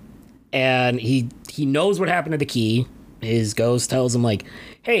 And he knows what happened to the key. His ghost tells him like,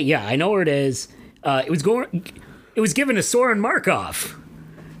 "Hey, yeah, I know where it is. It was given to Soren Markov.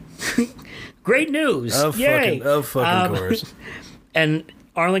 Great news! Yay! Fucking course." And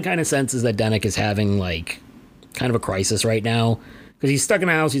Arlen kind of senses that Dennick is having like kind of a crisis right now because he's stuck in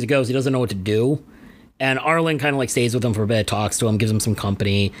a house. He's a ghost. He doesn't know what to do. And Arlen kind of like stays with him for a bit, talks to him, gives him some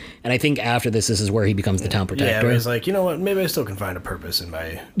company. And I think after this is where he becomes the town protector. Yeah, he's like, you know what? Maybe I still can find a purpose in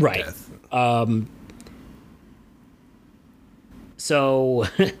my death. So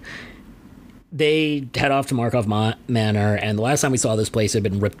they head off to Markov Manor, and the last time we saw this place had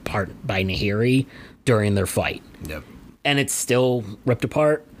been ripped apart by Nahiri during their fight. Yep. And it's still ripped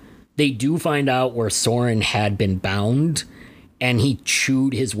apart. They do find out where Soren had been bound, and he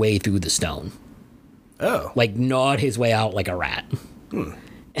chewed his way through the stone. Oh. Like, gnawed his way out like a rat.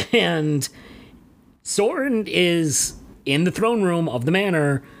 And Soren is in the throne room of the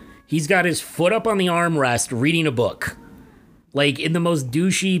manor. He's got his foot up on the armrest reading a book. Like, in the most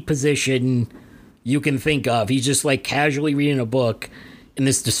douchey position you can think of. He's just, like, casually reading a book in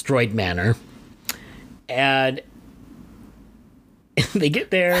this destroyed manor. And they get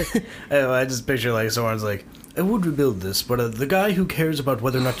there. I just picture, like, someone's like, I would rebuild this, but the guy who cares about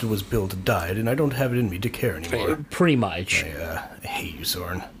whether or not it was built died, and I don't have it in me to care anymore. Pretty much. I hate you,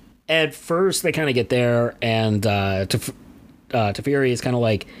 Soren. At first, they kind of get there, and Teferi is kind of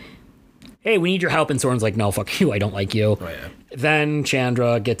like, hey, we need your help, and Soren's like, no, fuck you, I don't like you. Oh, yeah. Then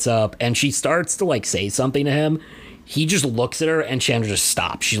Chandra gets up, and she starts to, like, say something to him. He just looks at her, and Chandra just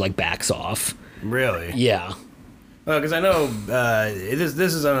stops. She, like, backs off. Really? Yeah. Well, because I know this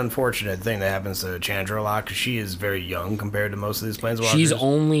is an unfortunate thing that happens to Chandra a lot, because she is very young compared to most of these planeswalkers. She's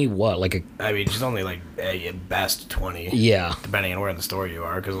only, what, like a... I mean, she's only, like, at best 20. Yeah. Depending on where in the story you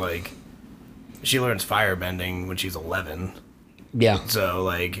are, because, like, she learns firebending when she's 11. Yeah. So,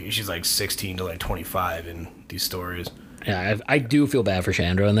 like, she's, like, 16 to, like, 25 in these stories. Yeah, I do feel bad for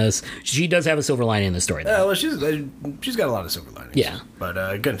Chandra in this. She does have a silver lining in the story, though. Well, she's got a lot of silver linings. Yeah.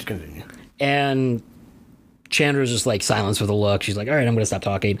 But, continue. And Chandra's just, like, silenced with a look. She's like, all right, I'm going to stop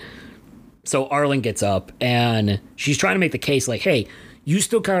talking. So Arlen gets up, and she's trying to make the case, like, hey, you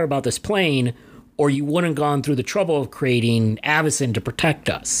still care about this plane, or you wouldn't have gone through the trouble of creating Avacyn to protect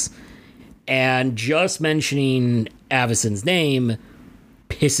us. And just mentioning Avacyn's name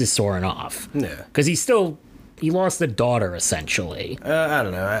pisses Soren off. Yeah. Because he lost a daughter, essentially. I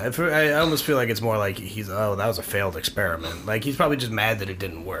don't know. I almost feel like it's more like that was a failed experiment. Like, he's probably just mad that it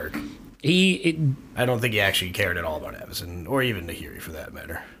didn't work. I don't think he actually cared at all about Avacyn, or even Nahiri for that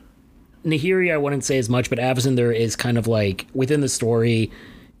matter. Nahiri, I wouldn't say as much, but Avacyn, there is kind of like, within the story,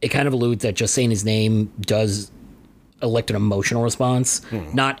 it kind of alludes that just saying his name does elect an emotional response,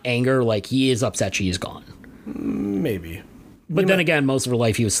 not anger. Like, he is upset she is gone. Maybe. But then again, most of her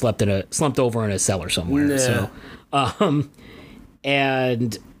life he was slumped over in a cellar somewhere. Yeah. So,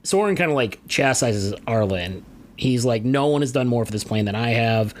 and Soren kind of like chastises Arlen. He's like, no one has done more for this plane than I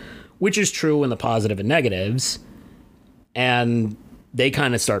have, which is true in the positive and negatives. And they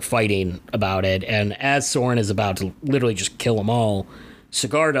kind of start fighting about it. And as Soren is about to literally just kill them all,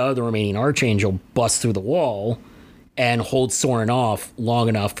 Sigarda, the remaining Archangel, busts through the wall and holds Soren off long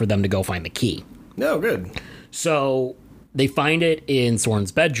enough for them to go find the key. No, good. So they find it in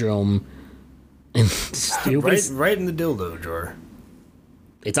Soren's bedroom. And right in the dildo drawer.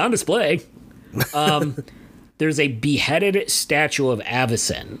 It's on display. There's a beheaded statue of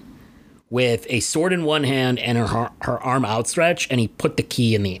Avacyn with a sword in one hand and her arm outstretched, and he put the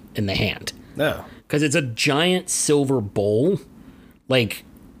key in the hand. No. Because it's a giant silver bowl, like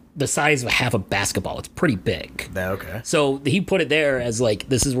the size of half a basketball. It's pretty big. Okay. So he put it there as like,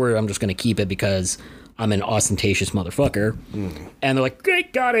 this is where I'm just going to keep it because I'm an ostentatious motherfucker. And they're like,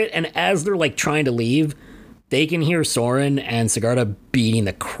 great, got it. And as they're like trying to leave, they can hear Soren and Sigarda beating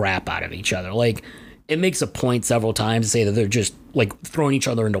the crap out of each other. Like, it makes a point several times to say that they're just like throwing each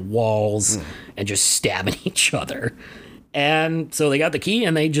other into walls and just stabbing each other. And so they got the key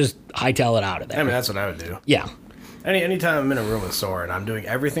and they just hightail it out of there. I mean, that's what I would do. Yeah. Anytime I'm in a room with Soren, I'm doing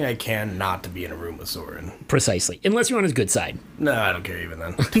everything I can not to be in a room with Soren. Precisely. Unless you're on his good side. No, I don't care even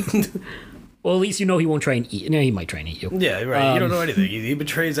then. Well, at least you know he won't try and eat. No, he might try and eat you. Yeah, right. You don't know anything. He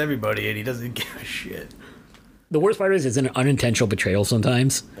betrays everybody and he doesn't give a shit. The worst part is it's an unintentional betrayal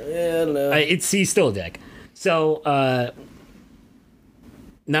sometimes. Yeah, no. He's still a dick. So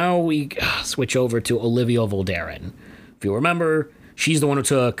now we switch over to Olivia Voldaren. If you remember, she's the one who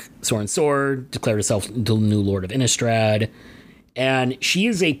took Soren's sword, declared herself the new Lord of Innistrad, and she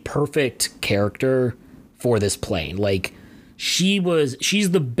is a perfect character for this plane. Like, she's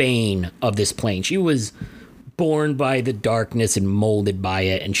the bane of this plane. She was born by the darkness and molded by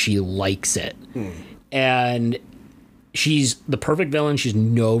it, and she likes it. And she's the perfect villain. She's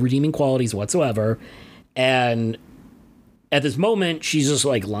no redeeming qualities whatsoever. And at this moment, she's just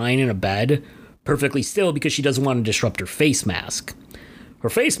like lying in a bed, perfectly still, because she doesn't want to disrupt her face mask. Her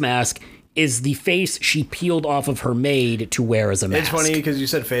face mask is the face she peeled off of her maid to wear as a mask. It's funny because you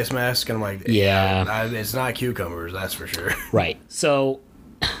said face mask, and I'm like, yeah, it's not cucumbers, that's for sure. Right. So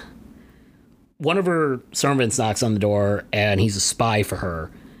one of her servants knocks on the door, and he's a spy for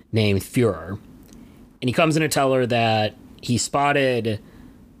her named Führer. And he comes in to tell her that he spotted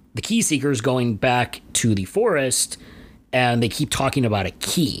the key seekers going back to the forest, and they keep talking about a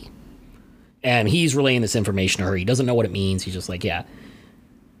key. And he's relaying this information to her. He doesn't know what it means. He's just like, yeah.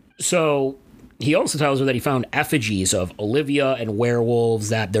 So he also tells her that he found effigies of Olivia and werewolves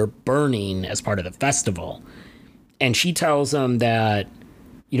that they're burning as part of the festival. And she tells him that,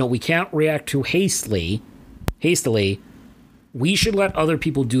 we can't react too hastily. We should let other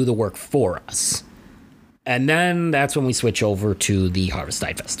people do the work for us. And then that's when we switch over to the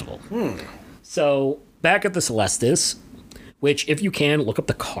Harvestide Festival. So back at the Celestis, which if you can, look up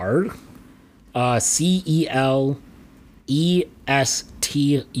the card. Celestus.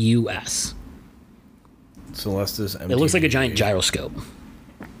 Celestis MTV. It looks like a giant gyroscope.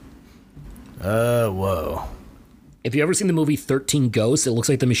 Whoa. If you ever seen the movie 13 Ghosts, it looks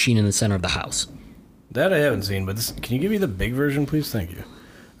like the machine in the center of the house. That I haven't seen, but can you give me the big version, please? Thank you.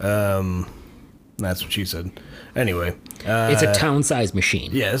 That's what she said. Anyway. It's a town-sized machine.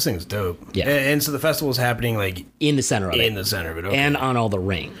 Yeah, this thing's dope. Yeah. And so the festival's happening, like... in the center of it. In the center of it, okay. And on all the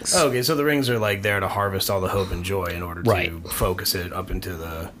rings. Oh, okay, so the rings are, like, there to harvest all the hope and joy in order to focus it up into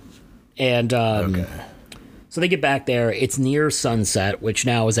the... And, okay. So they get back there. It's near sunset, which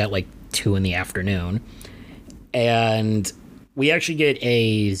now is at, like, 2 in the afternoon. And we actually get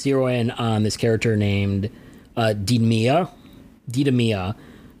a zero-in on this character named Didamia,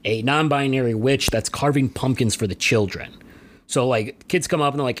 a non-binary witch that's carving pumpkins for the children. So, like, kids come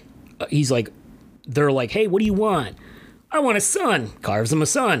up and they're like, they're like, hey, what do you want? I want a sun. Carves him a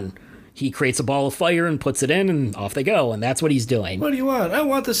sun. He creates a ball of fire and puts it in, and off they go. And that's what he's doing. What do you want? I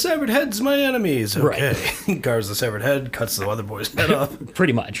want the severed heads of my enemies. Okay. Right. Carves the severed head, cuts the other boy's head off.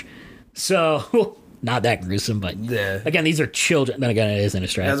 Pretty much. So, not that gruesome, but again, these are children. Then again, it is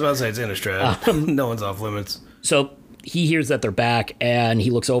Innistrad. I was about to say it's Innistrad. No one's off limits. So he hears that they're back, and he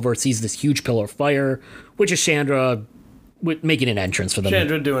looks over, sees this huge pillar of fire, which is Chandra making an entrance for them.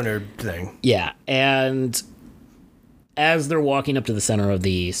 Chandra doing her thing. Yeah, and as they're walking up to the center of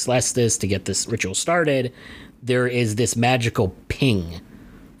the Celestis to get this ritual started, there is this magical ping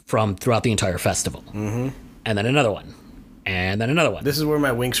from throughout the entire festival. Mm-hmm. And then another one. And then another one. This is where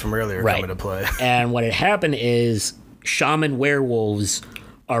my winks from earlier come into play. And what had happened is shaman werewolves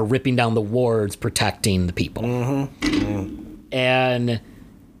are ripping down the wards protecting the people. Mm-hmm. Mm-hmm. And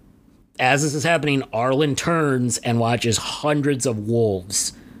as this is happening, Arlen turns and watches hundreds of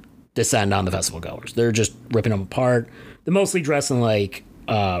wolves descend on the festival goers. They're just ripping them apart. They're mostly dressed in like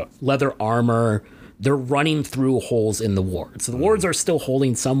leather armor. They're running through holes in the wards. So the wards are still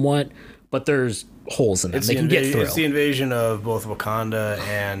holding somewhat, but there's holes in them. They can get through. It's the invasion of both Wakanda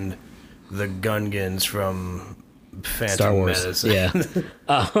and the Gungans from Phantom Star Wars. Menace. Yeah.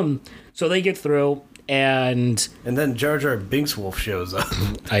 So they get through, and then Jar Jar Binks Wolf shows up.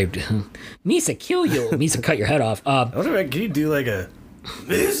 Misa, kill you. Misa, cut your head off. I wonder, can you do like a...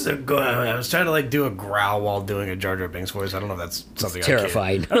 I was trying to like do a growl while doing a Jar Jar Binks voice. I don't know if that's something it's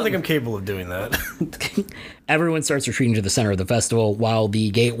terrifying. I don't think I'm capable of doing that. Everyone starts retreating to the center of the festival while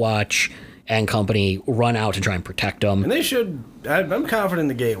the Gatewatch and company run out to try and protect them. And they should... I'm confident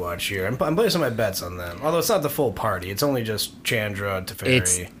in the Gatewatch here. I'm placing my bets on them. Although it's not the full party. It's only just Chandra, Teferi.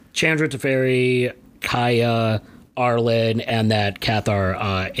 It's Chandra, Teferi, Kaya, Arlen, and that Cathar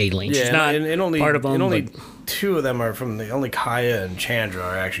Aileen. Yeah, She's not and only, part of them. And only two of them are from only Kaya and Chandra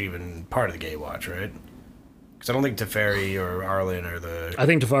are actually even part of the Gatewatch, right? Because I don't think Teferi or Arlen are the... I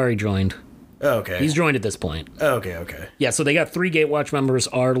think Teferi joined. Oh, okay. He's joined at this point. Oh, okay. Yeah, so they got 3 Gatewatch members,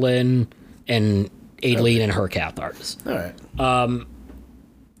 Arlen and Adeline and her Cathars. All right.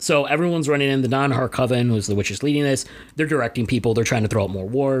 So everyone's running in. The Non-Har Coven, who's the witches leading this, they're directing people. They're trying to throw out more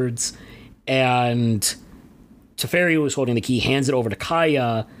wards. And Teferi, who was holding the key, hands it over to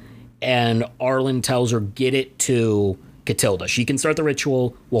Kaya, and Arlen tells her, get it to Catilda. She can start the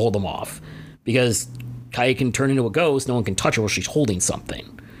ritual. We'll hold them off. Because Kaya can turn into a ghost. No one can touch her while she's holding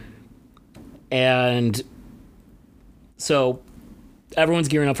something. And so everyone's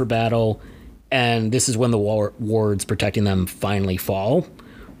gearing up for battle. And this is when the wards protecting them finally fall.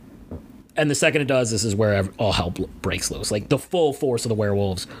 And the second it does, this is where all hell breaks loose. Like, the full force of the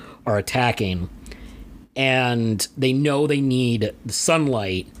werewolves are attacking. And they know they need the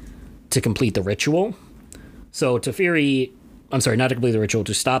sunlight to complete the ritual. So Teferi, I'm sorry, not to complete the ritual,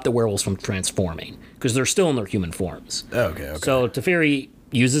 to stop the werewolves from transforming. Because they're still in their human forms. Okay. So Teferi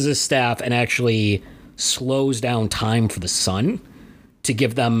uses his staff and actually slows down time for the sun to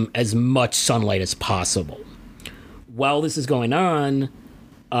give them as much sunlight as possible. While this is going on,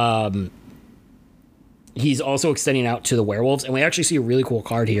 he's also extending out to the werewolves, and we actually see a really cool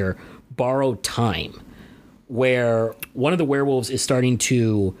card here, Borrowed Time, where one of the werewolves is starting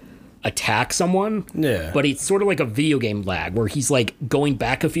to attack someone, but it's sort of like a video game lag, where he's like going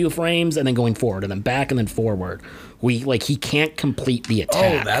back a few frames and then going forward and then back and then forward. He can't complete the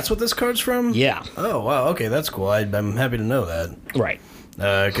attack. Oh, that's what this card's from? Yeah. Oh, wow, okay, that's cool. I'm happy to know that. Right.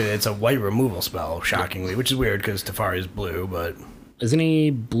 'Cause it's a white removal spell, shockingly, which is weird because Teferi is blue, but... Isn't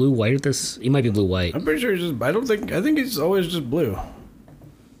he blue-white at this? He might be blue-white. I'm pretty sure he's just... I think he's always just blue.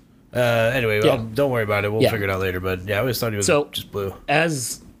 Anyway, don't worry about it. We'll figure it out later, but yeah, I always thought he was just blue.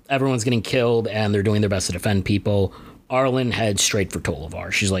 As everyone's getting killed and they're doing their best to defend people, Arlen heads straight for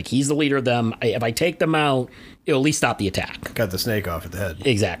Tolivar. She's like, he's the leader of them. If I take them out, it'll at least stop the attack. Got the snake off at the head.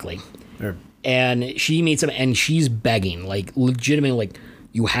 Exactly. And she meets him, and she's begging, like, legitimately, like,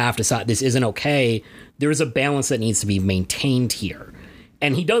 you have to stop. This isn't okay. There's a balance that needs to be maintained here.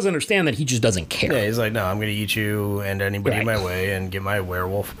 And he does understand that he just doesn't care. Yeah, he's like, no, I'm going to eat you and anybody in my way and get my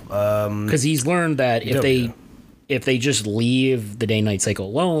werewolf. Because he's learned that if they just leave the day-night cycle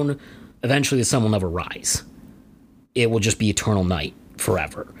alone, eventually the sun will never rise. It will just be eternal night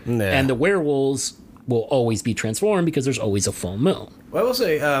forever. Yeah. And the werewolves will always be transformed because there's always a full moon. Well, I will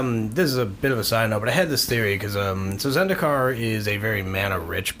say, this is a bit of a side note, but I had this theory because so Zendikar is a very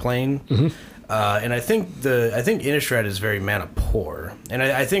mana-rich plane. Mm-hmm. And I think Innistrad is very mana poor, and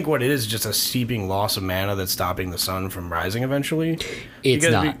I think what it is just a seeping loss of mana that's stopping the sun from rising eventually. It's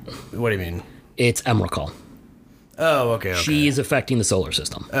not. What do you mean? It's Emrakul. Oh, okay. She is affecting the solar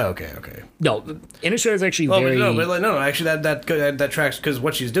system. Oh, okay. No, Innistrad is actually very... No, actually that tracks, because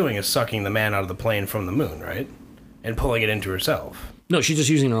what she's doing is sucking the mana out of the plane from the moon, right? And pulling it into herself. No, she's just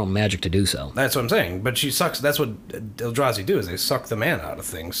using her own magic to do so. That's what I'm saying. But she sucks. That's what Eldrazi do, is they suck the mana out of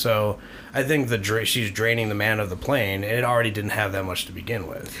things. So I think she's draining the mana of the plane, and it already didn't have that much to begin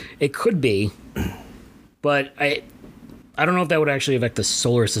with. It could be, but I don't know if that would actually affect the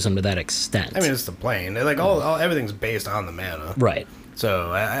solar system to that extent. I mean, it's the plane. Like everything's based on the mana, right?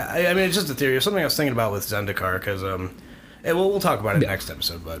 So I mean, it's just a theory. It's something I was thinking about with Zendikar, because we'll talk about it next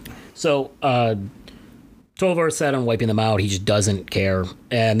episode. But so Tolvar set on wiping them out. He just doesn't care,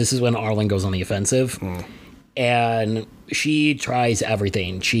 and this is when Arlen goes on the offensive, and she tries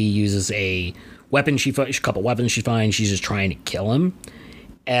everything. She uses a weapon. A couple weapons she finds. She's just trying to kill him,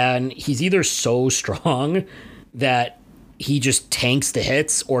 and he's either so strong that he just tanks the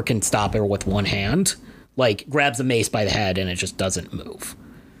hits or can stop her with one hand. Like, grabs the mace by the head and it just doesn't move.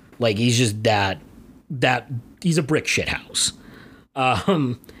 Like, he's just that he's a brick shithouse.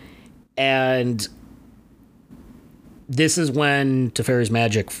 And this is when Teferi's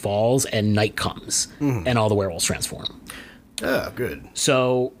magic falls and night comes and all the werewolves transform. Oh, good.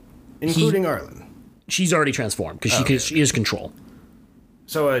 So, including Arlen. She's already transformed because she is control.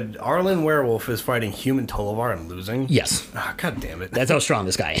 So an Arlen werewolf is fighting human Tolivar and losing? Yes. Oh, God damn it. That's how strong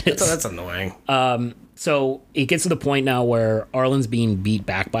this guy is. That's annoying. So it gets to the point now where Arlen's being beat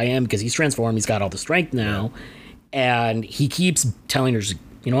back by him because he's transformed. He's got all the strength now. Yeah. And he keeps telling her,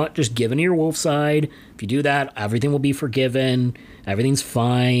 you know what, just give into your wolf side. If you do that, everything will be forgiven. Everything's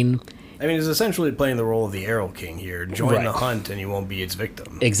fine. I mean, he's essentially playing the role of the Arrow King here. Join the hunt and you won't be its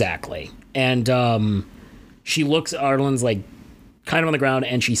victim. Exactly. And she looks at Arlen's like, kind of on the ground,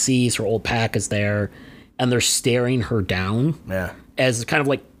 and she sees her old pack is there, and they're staring her down. Yeah. As kind of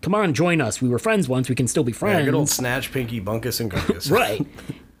like, come on, join us. We were friends once. We can still be friends. Yeah, good old Snatch, Pinky, Bunkus, and Gunkus. Right.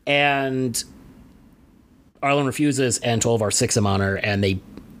 And Arlen refuses, and Tolvar sicks him on her, and they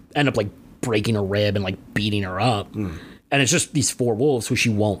end up like breaking a rib and like beating her up. And it's just these 4 wolves who she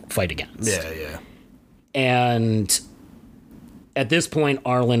won't fight against. Yeah. And at this point,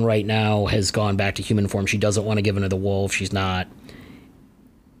 Arlen right now has gone back to human form. She doesn't want to give in to the wolf. She's not.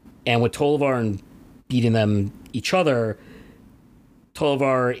 And with Tolvar and beating them each other,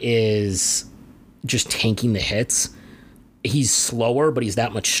 Tolvar is just tanking the hits. He's slower, but he's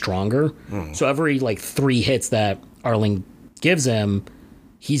that much stronger. So every like 3 hits that Arlen gives him,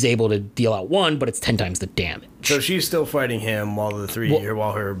 he's able to deal out 1, but it's 10 times the damage. So she's still fighting him while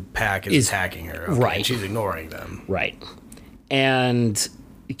while her pack is attacking her. Okay, right. And she's ignoring them. Right. And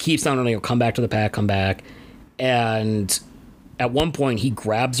he keeps on running, come back to the pack, come back. And at one point, he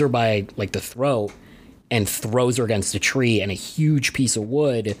grabs her by like the throat and throws her against a tree, and a huge piece of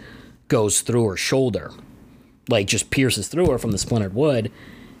wood goes through her shoulder. Like, just pierces through her from the splintered wood.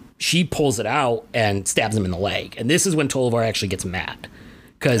 She pulls it out and stabs him in the leg. And this is when Tolvar actually gets mad.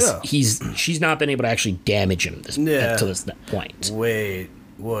 Because she's not been able to actually damage him to this point. Wait,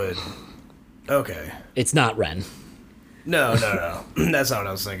 wood. Okay. It's not Ren. No. That's not what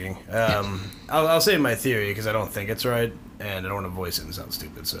I was thinking. I'll say my theory, because I don't think it's right, and I don't want to voice it and sound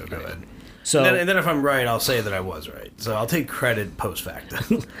stupid, so go ahead. So, and then if I'm right, I'll say that I was right. So I'll take credit post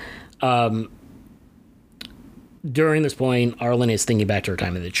facto. During this point, Arlen is thinking back to her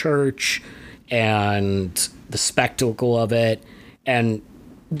time in the church and the spectacle of it. And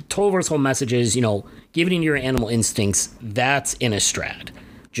Tolvar's whole message is, giving in to your animal instincts, that's Innistrad.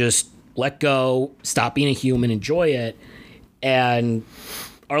 Just let go, stop being a human, enjoy it. And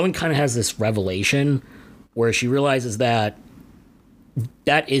Arlen kind of has this revelation where she realizes that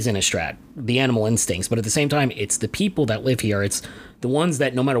is Innistrad, the animal instincts. But at the same time, it's the people that live here. It's the ones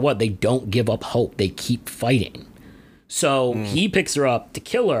that no matter what, they don't give up hope. They keep fighting. So he picks her up to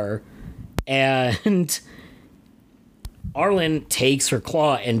kill her, and Arlen takes her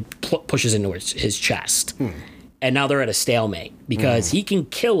claw and pushes into his chest. And now they're at a stalemate because he can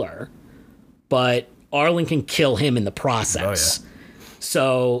kill her, but Arlen can kill him in the process. Oh, yeah.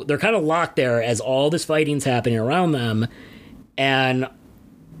 So they're kind of locked there as all this fighting's happening around them. And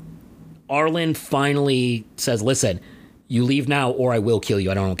Arlen finally says, listen, you leave now or I will kill you.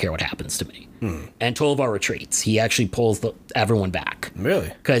 I don't care what happens to me. And Tolvar retreats. He actually pulls everyone back. Really?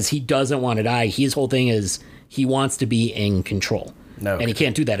 Because he doesn't want to die. His whole thing is he wants to be in control. No. And he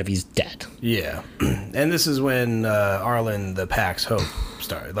can't do that if he's dead. Yeah. And this is when Arlen, the Pack's Hope,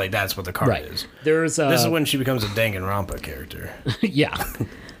 started. Like, that's what the card is. This is when she becomes a Danganronpa character. Yeah.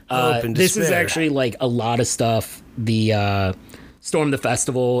 Hope and this despair. is actually, like, a lot of stuff. The Storm the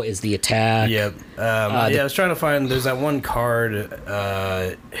Festival is the attack. Yep. I was trying to find... There's that one card.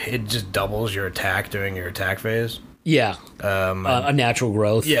 It just doubles your attack during your attack phase. Yeah. A natural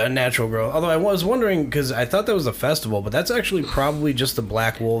growth. Yeah, a natural growth. Although I was wondering, because I thought that was a festival, but that's actually probably just the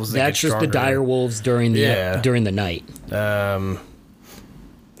black wolves that That's just the dire wolves during the night.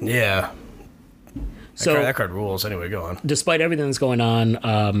 Yeah. So that card rules. Anyway, go on. Despite everything that's going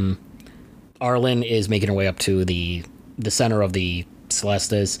on, Arlen is making her way up to the center of the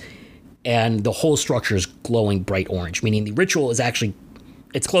Celestis, and the whole structure is glowing bright orange, meaning the ritual is actually...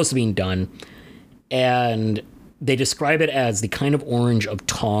 It's close to being done. And... They describe it as the kind of orange of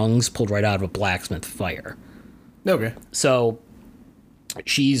tongs pulled right out of a blacksmith fire. Okay. So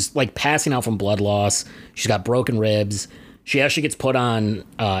she's like passing out from blood loss. She's got broken ribs. She actually gets put on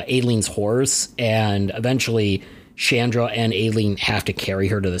Aileen's horse, and eventually Chandra and Aileen have to carry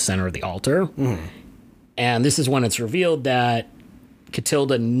her to the center of the altar. And this is when it's revealed that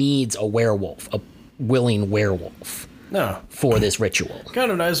Catilda needs a werewolf, a willing werewolf. For this ritual.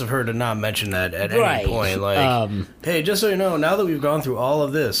 Kind of nice of her to not mention that at any point. Like, hey, just so you know, now that we've gone through all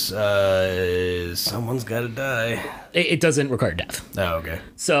of this, someone's got to die. It doesn't require death. Oh, okay.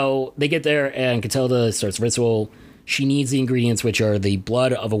 So they get there, and Catilda starts ritual. She needs the ingredients, which are the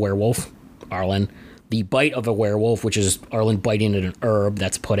blood of a werewolf, Arlen, the bite of a werewolf, which is Arlen biting at an herb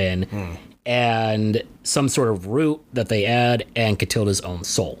that's put in, and some sort of root that they add, and Catilda's own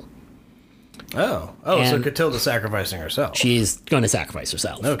soul. So Catilda sacrificing herself. She's going to sacrifice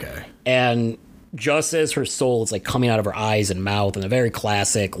herself. Okay. And just as her soul is like coming out of her eyes and mouth in a very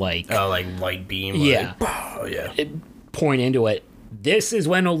classic like light beam. Yeah. Pouring into it. This is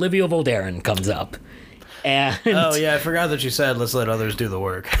when Olivia Voldaren comes up. And I forgot that you said let's let others do the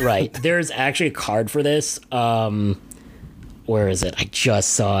work. Right. There's actually a card for this. Where is it? I just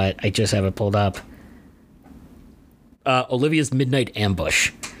saw it. I just have it pulled up. Olivia's Midnight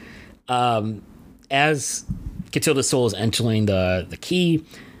Ambush. As Catilda's soul is entering the key,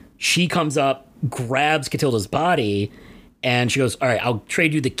 she comes up, grabs Catilda's body, and she goes, all right, I'll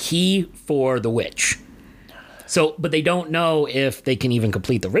trade you the key for the witch. So, but they don't know if they can even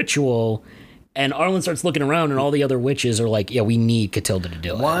complete the ritual. And Arlen starts looking around, and all the other witches are like, yeah, we need Catilda to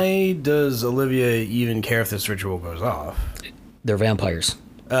do it. Why does Olivia even care if this ritual goes off? They're vampires.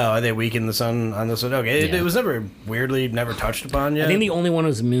 Oh, are they weak in the sun on this one? Okay, Yeah. it was never touched upon yet? I think the only one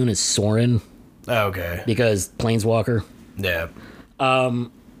who's immune is Soren. Oh, okay. Because Planeswalker. Yeah.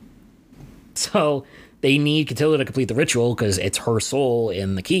 So they need Catilda to complete the ritual because it's her soul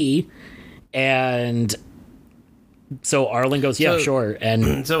in the key. And so Arlen goes, yeah, sure.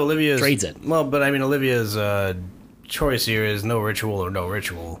 And so Olivia's trades it. Well, but I mean, Olivia's choice here is no ritual or no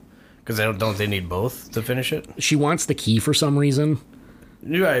ritual. Because don't they need both to finish it? She wants the key for some reason.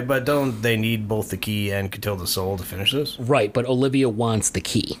 You're right, but don't they need both the key and Catilda's soul to finish this? Right, but Olivia wants the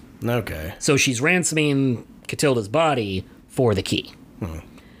key. Okay. So she's ransoming Catilda's body for the key.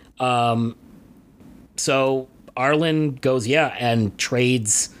 So Arlen goes, yeah, and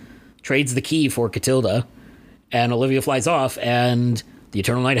trades the key for Catilda, and Olivia flies off, and the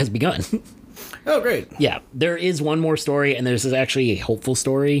Eternal Night has begun. Oh, great. Yeah, there is one more story, and there's actually a hopeful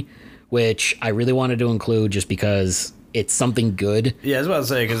story, which I really wanted to include just because it's something good. Yeah, I was about to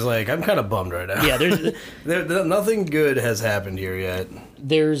say, because, like, I'm kind of bummed right now. Yeah, nothing good has happened here yet.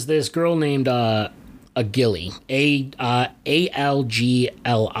 There's this girl named Agili,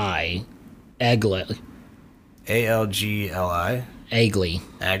 A-L-G-L-I, Agli. A-L-G-L-I? Agli.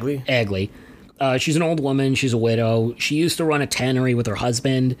 Agli? Agli. She's an old woman. She's a widow. She used to run a tannery with her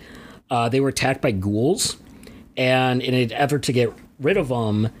husband. They were attacked by ghouls, and in an effort to get rid of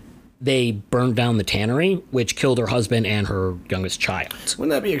them, they burned down the tannery, which killed her husband and her youngest child.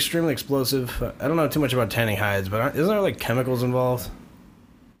 Wouldn't that be extremely explosive? I don't know too much about tanning hides, but isn't there, like, chemicals involved?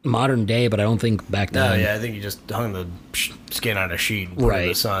 Modern day, but I don't think back then. Oh, yeah, I think you just hung the skin on a sheet and put it in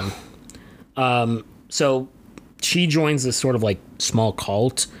the sun. So she joins this sort of, like, small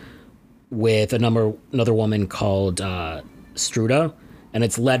cult with another woman called Struda, and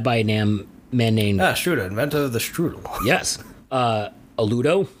it's led by a man named... Struda, inventor of the strudel. Yes.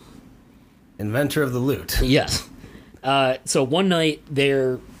 Aludo. Inventor of the lute. Yes. So one night,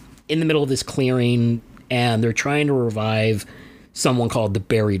 they're in the middle of this clearing, and they're trying to revive someone called the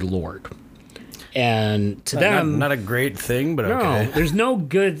Buried Lord. And to them... Not a great thing, but no, okay. There's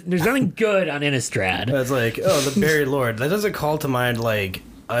nothing good on Innistrad. It's like, oh, the Buried Lord. That doesn't call to mind, like,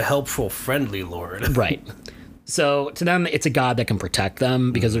 a helpful, friendly lord. Right. So to them, it's a god that can protect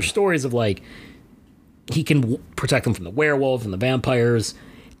them, because there's stories of, like, he can protect them from the werewolves and the vampires,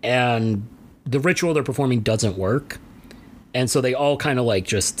 and the ritual they're performing doesn't work. And so they all kind of, like,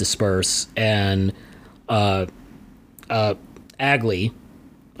 just disperse, and Agli,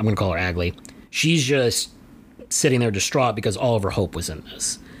 I'm going to call her Agli, she's just sitting there distraught because all of her hope was in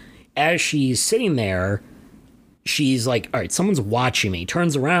this. As she's sitting there, she's like, all right, someone's watching me.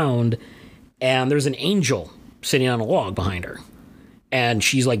 Turns around, and there's an angel sitting on a log behind her. And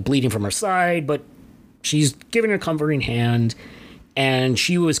she's, like, bleeding from her side, but she's giving her a comforting hand, and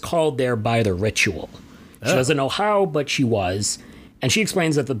she was called there by the ritual. She doesn't know how, but she was. And she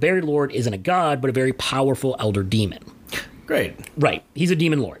explains that the Buried Lord isn't a god, but a very powerful elder demon. Great. Right. He's a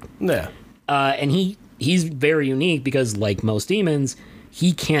demon lord. Yeah. And he's very unique because, like most demons,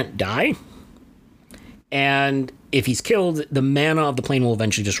 he can't die. And if he's killed, the mana of the plane will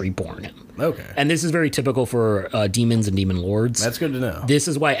eventually just reborn him. Okay. And this is very typical for demons and demon lords. That's good to know. This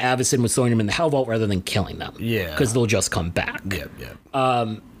is why Avacyn was throwing them in the Hell Vault rather than killing them. Yeah. Because they'll just come back. Yep.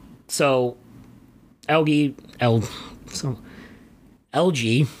 So, LG,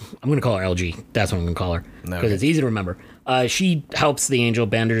 I'm going to call her LG. That's what I'm going to call her. Because it's easy to remember. She helps the angel,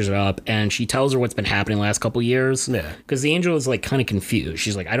 bandages her up, and she tells her what's been happening the last couple years. Yeah. Because the angel is, like, kind of confused.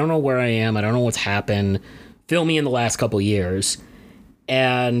 She's like, I don't know where I am. I don't know what's happened. Fill me in the last couple years.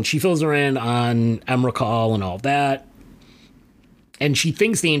 And she fills her in on Emrakul and all that. And she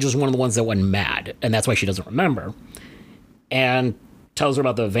thinks the angel's one of the ones that went mad, and that's why she doesn't remember. And tells her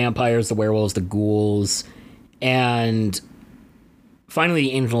about the vampires, the werewolves, the ghouls. And finally,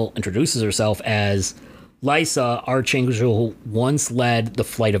 the angel introduces herself as Lysa, Archangel, once led the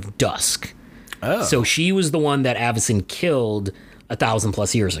Flight of Dusk. Oh. So she was the one that Avacyn killed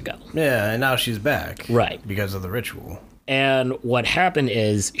 1,000+ years ago. Yeah, and now she's back. Right. Because of the ritual. And what happened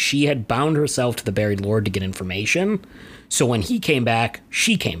is she had bound herself to the Buried Lord to get information. So when he came back,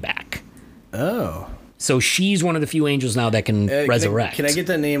 she came back. Oh. So she's one of the few angels now that can resurrect. Can I get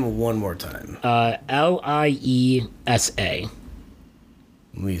that name one more time? Lisa.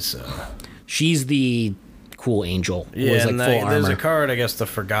 Lisa. She's the cool angel. Yeah, like full there's armor. a card, I guess, the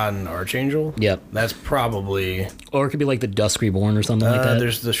Forgotten Archangel. Yep. That's probably... Or it could be like the Dusk Reborn or something like that.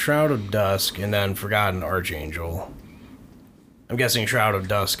 There's the Shroud of Dusk and then Forgotten Archangel. I'm guessing Shroud of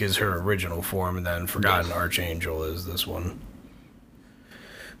Dusk is her original form, and then Forgotten Archangel is this one.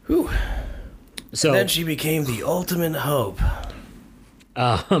 Whew. So And then she became the ultimate hope.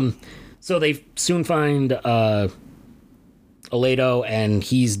 So they soon find Aledo, and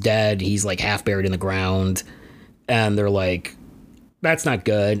he's dead. He's like half buried in the ground, and they're like, "That's not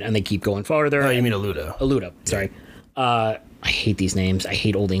good." And they keep going farther. Oh, you mean Aluda? Aluda, sorry. I hate these names. I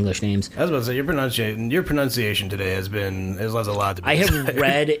hate old English names. I was about to say your pronunciation today has left a lot to be I desired. have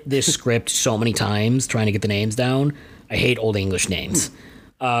read this script so many times trying to get the names down. I hate old English names.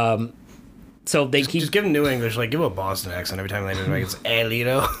 So they keep Just give them New English, like give them a Boston accent every time they do it. It's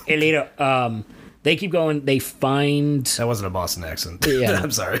Alito. Aledo. They keep going. They find That wasn't a Boston accent. Yeah.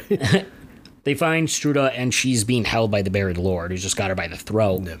 I'm sorry. They find Struda, and she's being held by the buried lord, who's just got her by the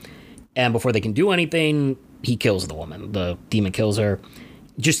throat. Yep. And before they can do anything, he kills the woman. The demon kills her,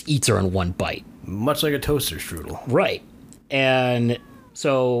 just eats her in one bite. Much like a toaster strudel. Right. And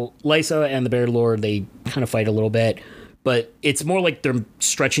so Lysa and the buried lord, they kind of fight a little bit, but it's more like they're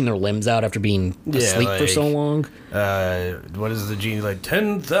stretching their limbs out after being asleep for so long. What is the genie like?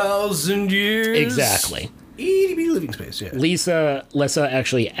 10,000 years. Exactly. Itty bitty living space. Yeah. Lysa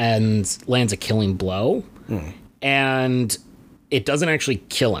actually lands a killing blow, and it doesn't actually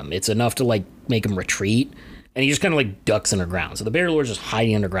kill him. It's enough to like make him retreat, and he just kind of like ducks underground. So the buried lord's just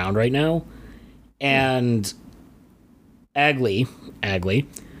hiding underground right now, and Agli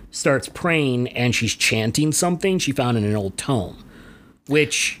starts praying, and she's chanting something she found in an old tome,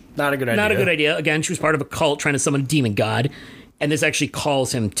 which Not a good idea. Not a good idea. Again, she was part of a cult trying to summon a demon god, and this actually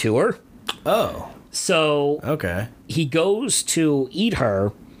calls him to her. Oh. So Okay. he goes to eat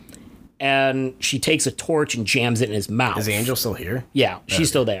her, and she takes a torch and jams it in his mouth. Is the angel still here? Yeah, she's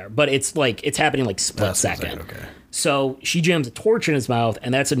still there, but it's happening like split second. Okay. So she jams a torch in his mouth,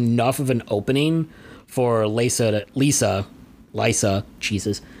 and that's enough of an opening for Lysa,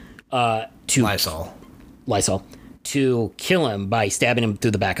 Jesus, to Lysol, to kill him by stabbing him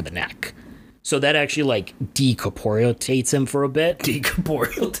through the back of the neck. So that actually like decorporeates him for a bit.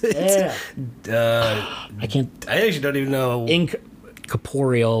 Decorporeal. Yeah. I can't. I actually don't even know.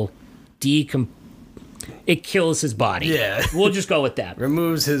 Incorporeal, it kills his body. Yeah. We'll just go with that.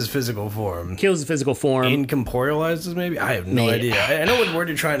 Removes his physical form. Kills the physical form. Incorporealizes, maybe? I have no idea. I know what word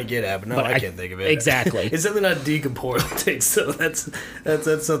you're trying to get at, but no, I can't think of it. Exactly. It's definitely not decorporeal, so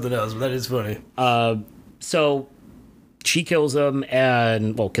that's something else, but that is funny. So she kills him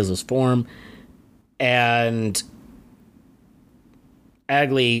kills his form, and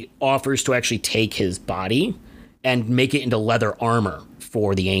Agli offers to actually take his body and make it into leather armor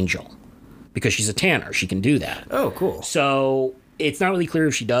for the angel, because she's a tanner. She can do that. Oh, cool. So it's not really clear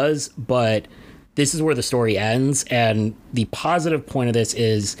if she does, but this is where the story ends. And the positive point of this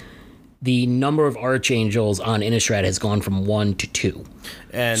is the number of archangels on Innistrad has gone from 1 to 2.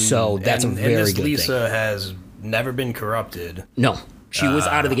 And so that's a very this good Lysa thing. Has never been corrupted. No, she was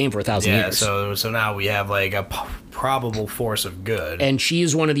out of the game for 1,000 years. So now we have like a probable force of good. And she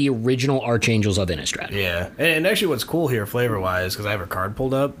is one of the original archangels of Innistrad. Yeah. And actually what's cool here flavor-wise, because I have her card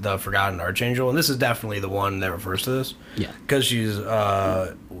pulled up, the Forgotten Archangel, and this is definitely the one that refers to this. Yeah. Because she's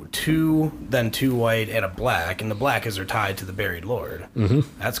 2 white, and a black, and the black is her tied to the buried lord. Mm-hmm.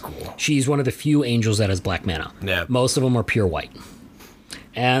 That's cool. She's one of the few angels that has black mana. Yeah. Most of them are pure white.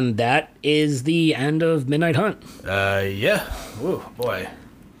 And that is the end of Midnight Hunt. Yeah. Ooh, boy.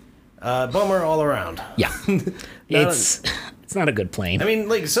 Bummer all around. Yeah. It's not a good plane. I mean,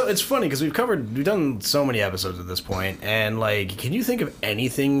 like, so it's funny because we've done so many episodes at this point, and like, can you think of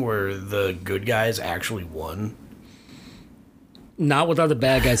anything where the good guys actually won? Not without the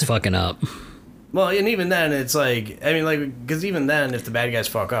bad guys fucking up. Well, and even then, it's like, I mean, like, because even then, if the bad guys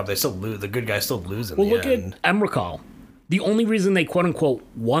fuck up, they still lose. The good guys still lose in the end. Well, look at Emrakul. The only reson they quote unquote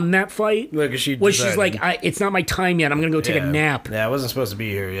won that fight was she's like, it's not my time yet. I'm gonna go take a nap. Yeah, I wasn't supposed to be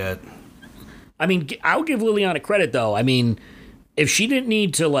here yet. I mean, I'll give Liliana credit though. I mean, if she didn't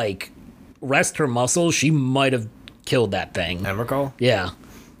need to like rest her muscles, she might have killed that thing. Emrakul? Yeah.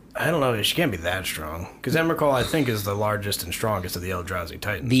 I don't know. She can't be that strong because Emrakul, I think, is the largest and strongest of the Eldrazi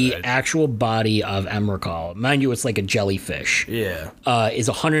Titans. The right? actual body of Emrakul, mind you, it's like a jellyfish. Yeah. Is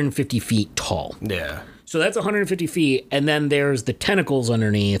 150 feet tall. Yeah. So that's 150 feet, and then there's the tentacles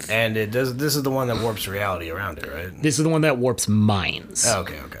underneath. And it does. This is the one that warps reality around it, right? This is the one that warps minds. Oh,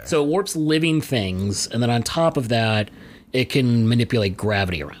 okay. So it warps living things, and then on top of that, it can manipulate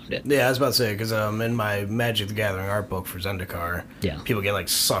gravity around it. Yeah, I was about to say, because in my Magic the Gathering art book for Zendikar, people get like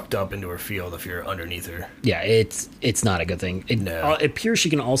sucked up into her field if you're underneath her. Yeah, it's not a good thing. It appears she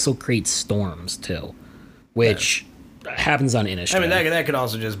can also create storms too, which happens on Innistrad. I mean, that could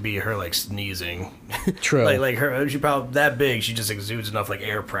also just be her like sneezing. True. like her, she probably that big. She just exudes enough like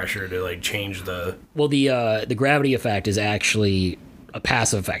air pressure to like change the. Well, the gravity effect is actually a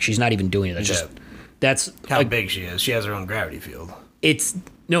passive effect. She's not even doing it. That's how big she is. She has her own gravity field.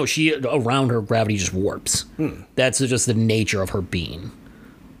 She around her gravity just warps. That's just the nature of her being.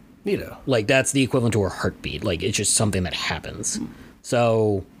 Neato. Like that's the equivalent to her heartbeat. Like it's just something that happens.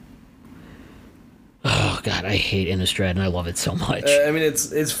 So. Oh god, I hate Innistrad and I love it so much. I mean,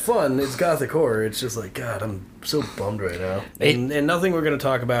 it's fun. It's gothic horror. It's just like God, I'm so bummed right now. And nothing we're gonna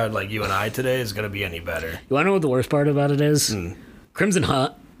talk about, like you and I today, is gonna be any better. You wanna know what the worst part about it is? Crimson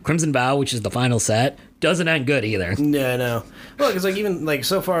Vow, which is the final set, doesn't end good either. Yeah, no. Well, because like even like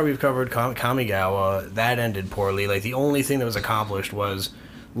so far we've covered Kamigawa. That ended poorly. Like the only thing that was accomplished was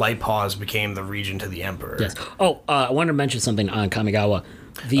Light Paws became the regent to the Emperor. Yes. Oh, I wanted to mention something on Kamigawa.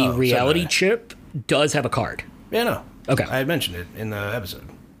 The reality chip does have a card. Yeah, no. Okay. I had mentioned it in the episode.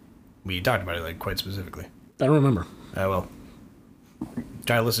 We talked about it like quite specifically. I don't remember. Well,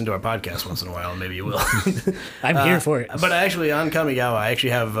 try to listen to our podcast once in a while, and maybe you will. I'm here for it. But actually, on Kamigawa, I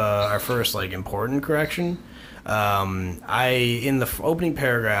actually have our first like important correction. In the opening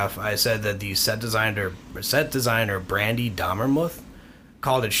paragraph, I said that the set designer Brandy Dahmermuth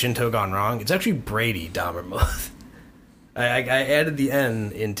called it Shinto gone wrong. It's actually Brady Dahmermuth. I added the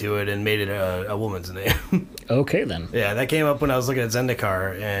N into it and made it a woman's name. Okay, then. Yeah, that came up when I was looking at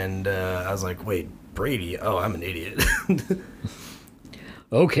Zendikar, and I was like, wait, Brady? Oh, I'm an idiot.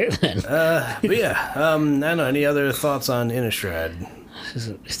 Okay, then. But yeah, I don't know. Any other thoughts on Innistrad?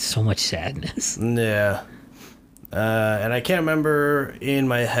 It's so much sadness. Yeah. And I can't remember in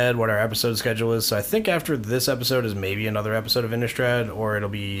my head what our episode schedule is, so I think after this episode is maybe another episode of Innistrad, or it'll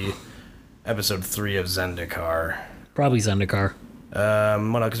be episode 3 of Zendikar. Probably Zendikar. Well,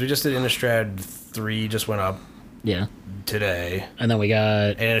 no, because we just did Innistrad 3, just went up. Yeah. Today. And then we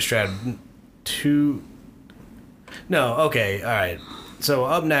got... And Innistrad 2... No, okay, alright. So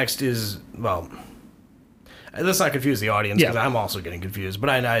up next is, well... Let's not confuse the audience, because I'm also getting confused. But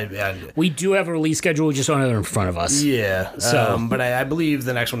I we do have a release schedule, we just don't have it in front of us. Yeah. So, but I believe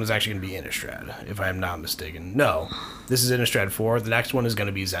the next one is actually going to be Innistrad, if I'm not mistaken. No, this is Innistrad 4. The next one is going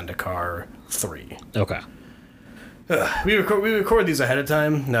to be Zendikar 3. Okay. We record these ahead of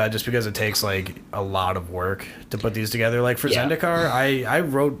time, just because it takes like a lot of work to put these together. Like for Zendikar, I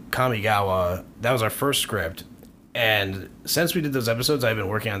wrote Kamigawa. That was our first script. And since we did those episodes, I've been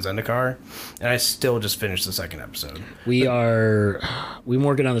working on Zendikar, and I still just finished the second episode. We've been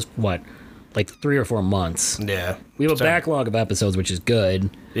working on this, like 3 or 4 months. Yeah. We have a backlog of episodes, which is good.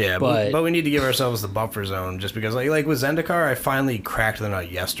 Yeah, but we need to give ourselves the buffer zone, just because, like with Zendikar, I finally cracked the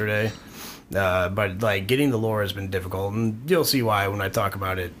nut yesterday. But, like, getting the lore has been difficult, and you'll see why when I talk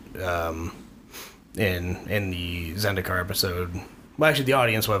about it in the Zendikar episode. Well, actually, the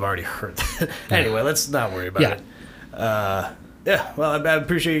audience will have already heard that. Anyway, let's not worry about it. Well, I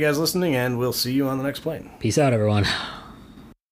appreciate you guys listening, and we'll see you on the next plane. Peace out, everyone.